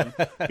hot on him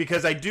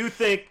because I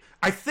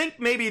think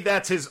maybe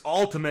that's his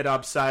ultimate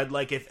upside,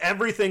 like if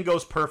everything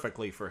goes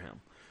perfectly for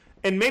him.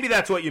 And maybe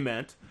that's what you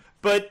meant.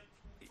 But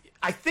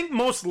I think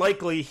most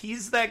likely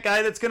he's that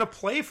guy that's going to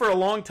play for a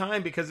long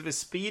time because of his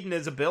speed and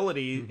his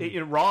ability,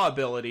 raw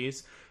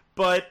abilities,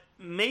 but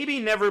maybe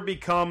never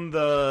become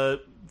a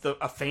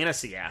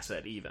fantasy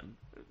asset even.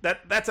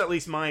 That's at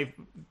least my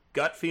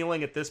gut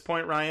feeling at this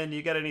point, Ryan.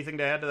 You got anything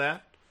to add to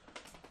that?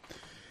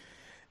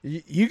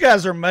 You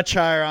guys are much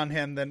higher on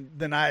him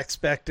than I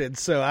expected,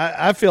 so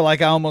I feel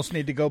like I almost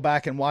need to go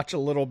back and watch a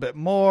little bit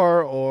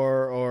more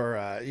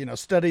or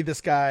study this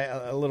guy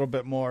a little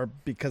bit more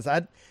because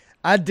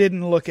I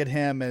didn't look at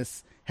him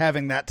as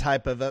having that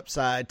type of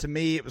upside. To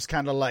me, it was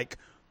kind of like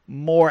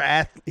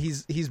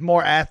he's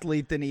more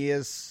athlete than he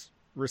is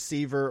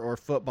receiver or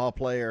football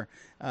player.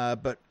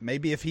 But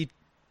maybe if he,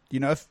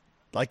 if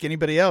like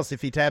anybody else,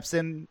 if he taps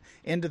into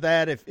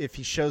that, if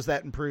he shows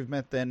that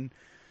improvement, then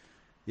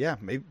yeah,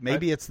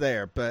 maybe it's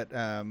there. But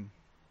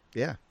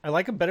yeah, I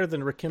like him better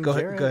than Rakim. Go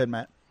ahead,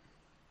 Matt.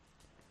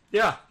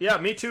 Yeah,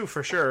 me too,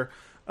 for sure.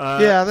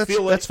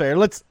 That's fair.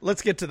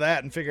 Let's get to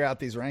that and figure out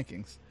these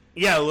rankings.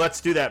 Yeah,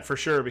 let's do that for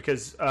sure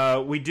because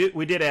we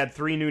did add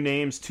 3 new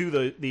names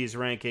to these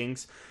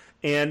rankings,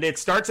 and it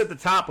starts at the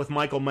top with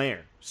Michael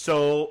Mayer.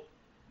 So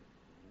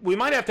we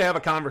might have to have a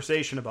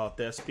conversation about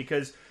this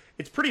because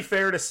it's pretty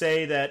fair to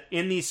say that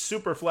in these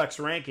Superflex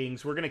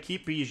rankings, we're going to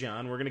keep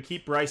Bijan, we're going to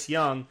keep Bryce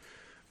Young,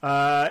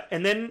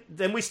 and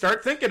then we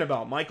start thinking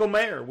about Michael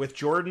Mayer with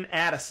Jordan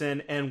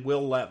Addison and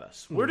Will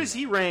Levis. Where does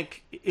he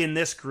rank in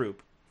this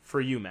group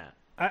for you, Matt?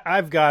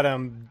 I've got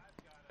him.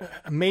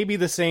 Maybe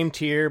the same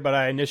tier, but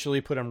I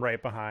initially put him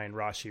right behind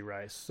Rashee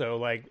Rice.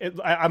 So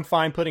I'm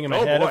fine putting him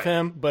ahead of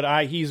him,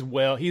 but he's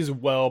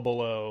well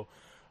below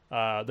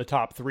the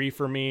top 3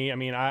 for me. I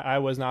mean, I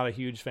was not a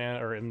huge fan,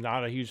 or am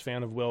not a huge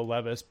fan of Will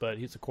Levis, but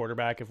he's a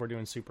quarterback if we're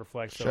doing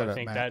Superflex. So I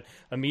think that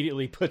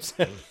immediately puts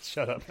him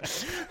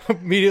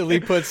immediately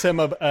puts him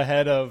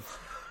ahead of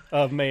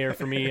Mayer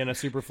for me in a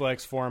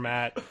Superflex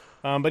format.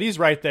 But he's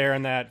right there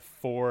in that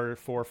 4,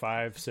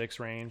 5, 6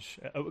 range,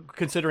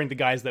 considering the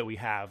guys that we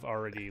have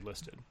already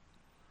listed.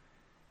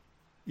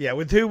 Yeah,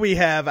 with who we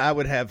have, I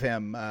would have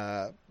him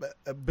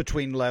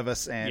between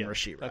Levis and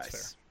Rashee Rice.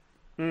 That's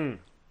fair.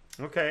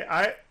 Okay,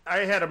 I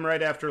had him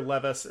right after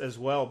Levis as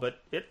well, but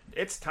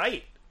it's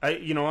tight.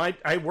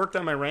 I worked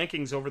on my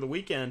rankings over the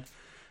weekend,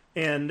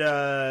 And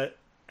I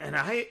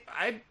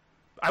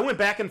went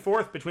back and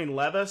forth between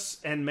Levis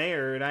and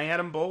Mayer, and I had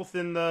them both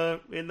in the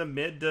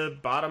mid to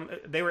bottom.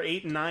 They were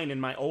 8 and 9 in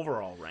my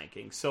overall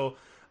ranking, so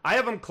I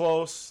have them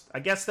close. I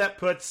guess that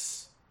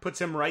puts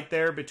him right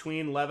there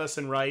between Levis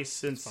and Rice,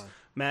 since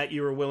Matt,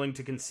 you were willing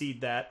to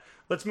concede that.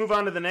 Let's move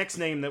on to the next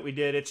name that we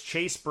did. It's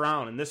Chase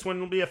Brown, and this one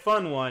will be a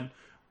fun one.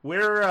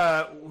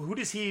 Who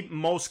does he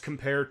most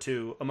compare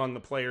to among the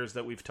players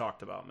that we've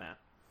talked about, Matt?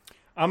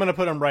 I'm going to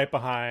put him right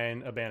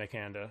behind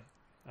Abanikanda,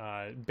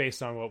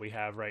 based on what we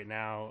have right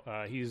now.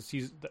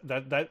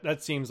 That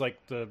seems like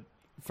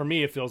for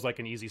me, it feels like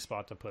an easy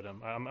spot to put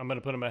him. I'm going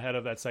to put him ahead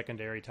of that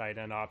secondary tight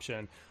end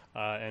option,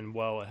 and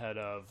well ahead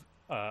of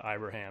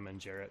Ibrahim and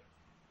Jarrett.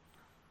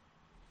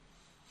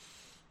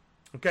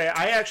 Okay,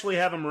 I actually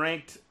have him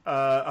ranked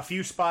a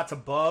few spots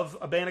above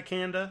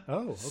Abanikanda.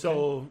 Oh, okay.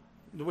 So,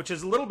 which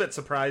is a little bit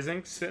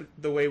surprising,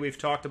 the way we've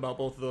talked about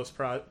both of those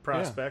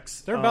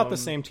prospects. Yeah. They're about the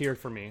same tier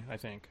for me, I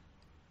think.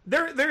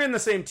 They're in the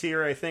same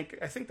tier, I think.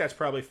 I think that's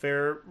probably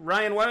fair.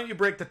 Ryan, why don't you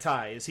break the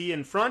tie? Is he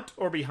in front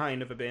or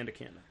behind of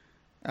Abanikanda?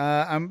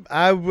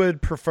 I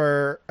would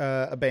prefer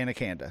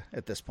Abanikanda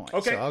at this point.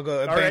 Okay, so I'll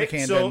go Abanikanda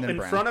right. So and then in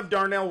Brown. front of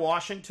Darnell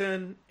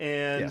Washington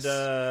and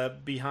Yes.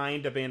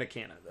 Behind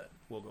Abanikanda, that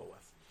we'll go with.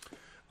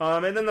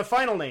 And then the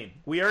final name,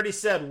 we already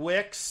said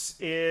Wicks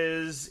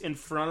is in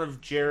front of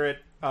Jarrett,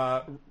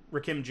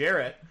 Rakim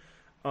Jarrett.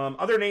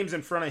 Other names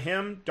in front of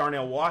him,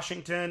 Darnell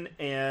Washington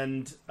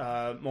and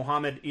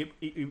Mohammed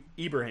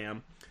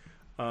Ibrahim.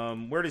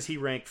 Where does he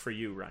rank for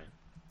you,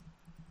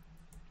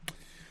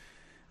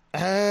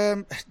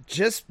 Ryan?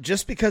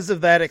 Just because of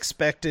that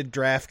expected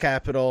draft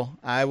capital,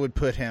 I would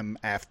put him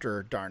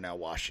after Darnell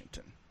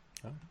Washington.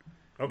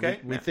 Okay.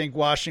 We think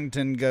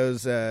Washington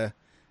goes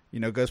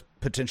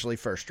potentially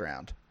first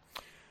round.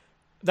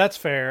 That's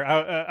fair.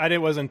 I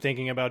wasn't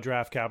thinking about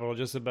draft capital,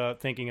 just about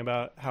thinking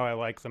about how I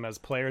like them as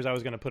players. I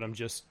was going to put them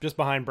just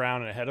behind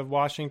Brown and ahead of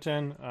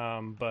Washington,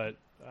 but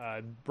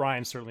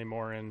Brian's certainly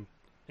more in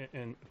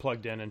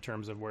plugged in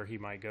terms of where he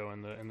might go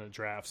in the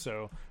draft.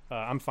 So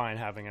I'm fine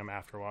having him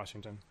after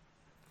Washington.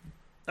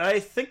 I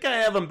think I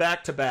have them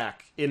back to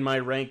back in my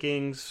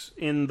rankings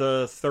in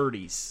the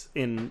 30s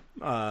in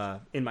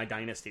my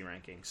Dynasty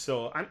rankings.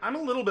 So I'm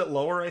a little bit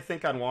lower, I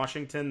think, on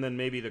Washington than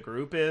maybe the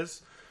group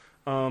is.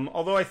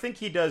 Although I think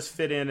he does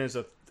fit in as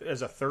a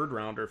third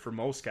rounder for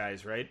most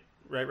guys, right,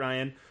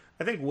 Ryan?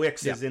 I think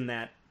Wicks is in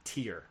that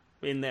tier,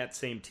 in that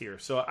same tier.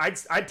 So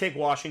I'd take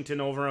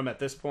Washington over him at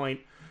this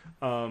point,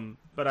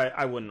 but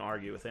I wouldn't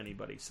argue with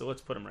anybody. So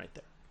let's put him right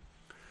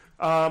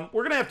there.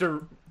 We're gonna have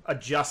to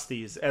adjust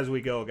these as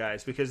we go,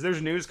 guys, because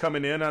there's news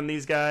coming in on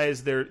these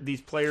guys.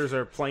 These players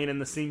are playing in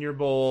the Senior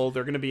Bowl.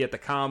 They're going to be at the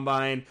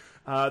Combine.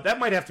 That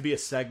might have to be a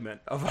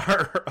segment of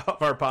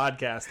our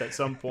podcast at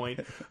some point,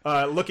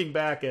 looking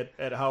back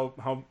at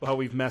how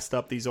we've messed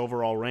up these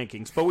overall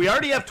rankings. But we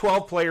already have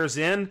 12 players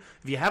in.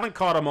 If you haven't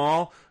caught them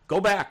all, go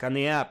back on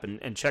the app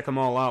and check them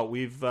all out.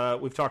 We've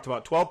talked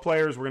about 12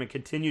 players. We're going to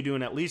continue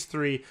doing at least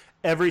 3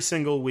 every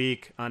single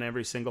week on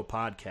every single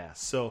podcast.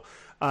 So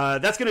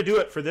that's going to do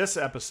it for this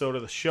episode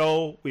of the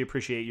show. We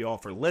appreciate you all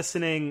for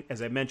listening.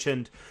 As I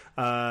mentioned,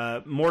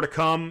 more to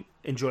come.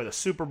 Enjoy the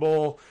Super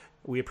Bowl.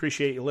 We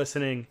appreciate you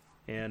listening,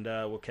 and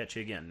we'll catch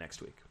you again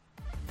next week.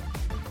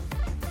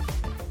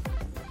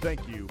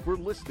 Thank you for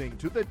listening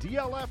to the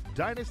DLF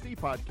Dynasty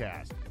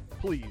Podcast.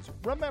 Please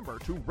remember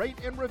to rate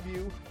and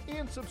review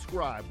and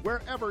subscribe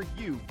wherever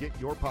you get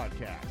your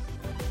podcasts.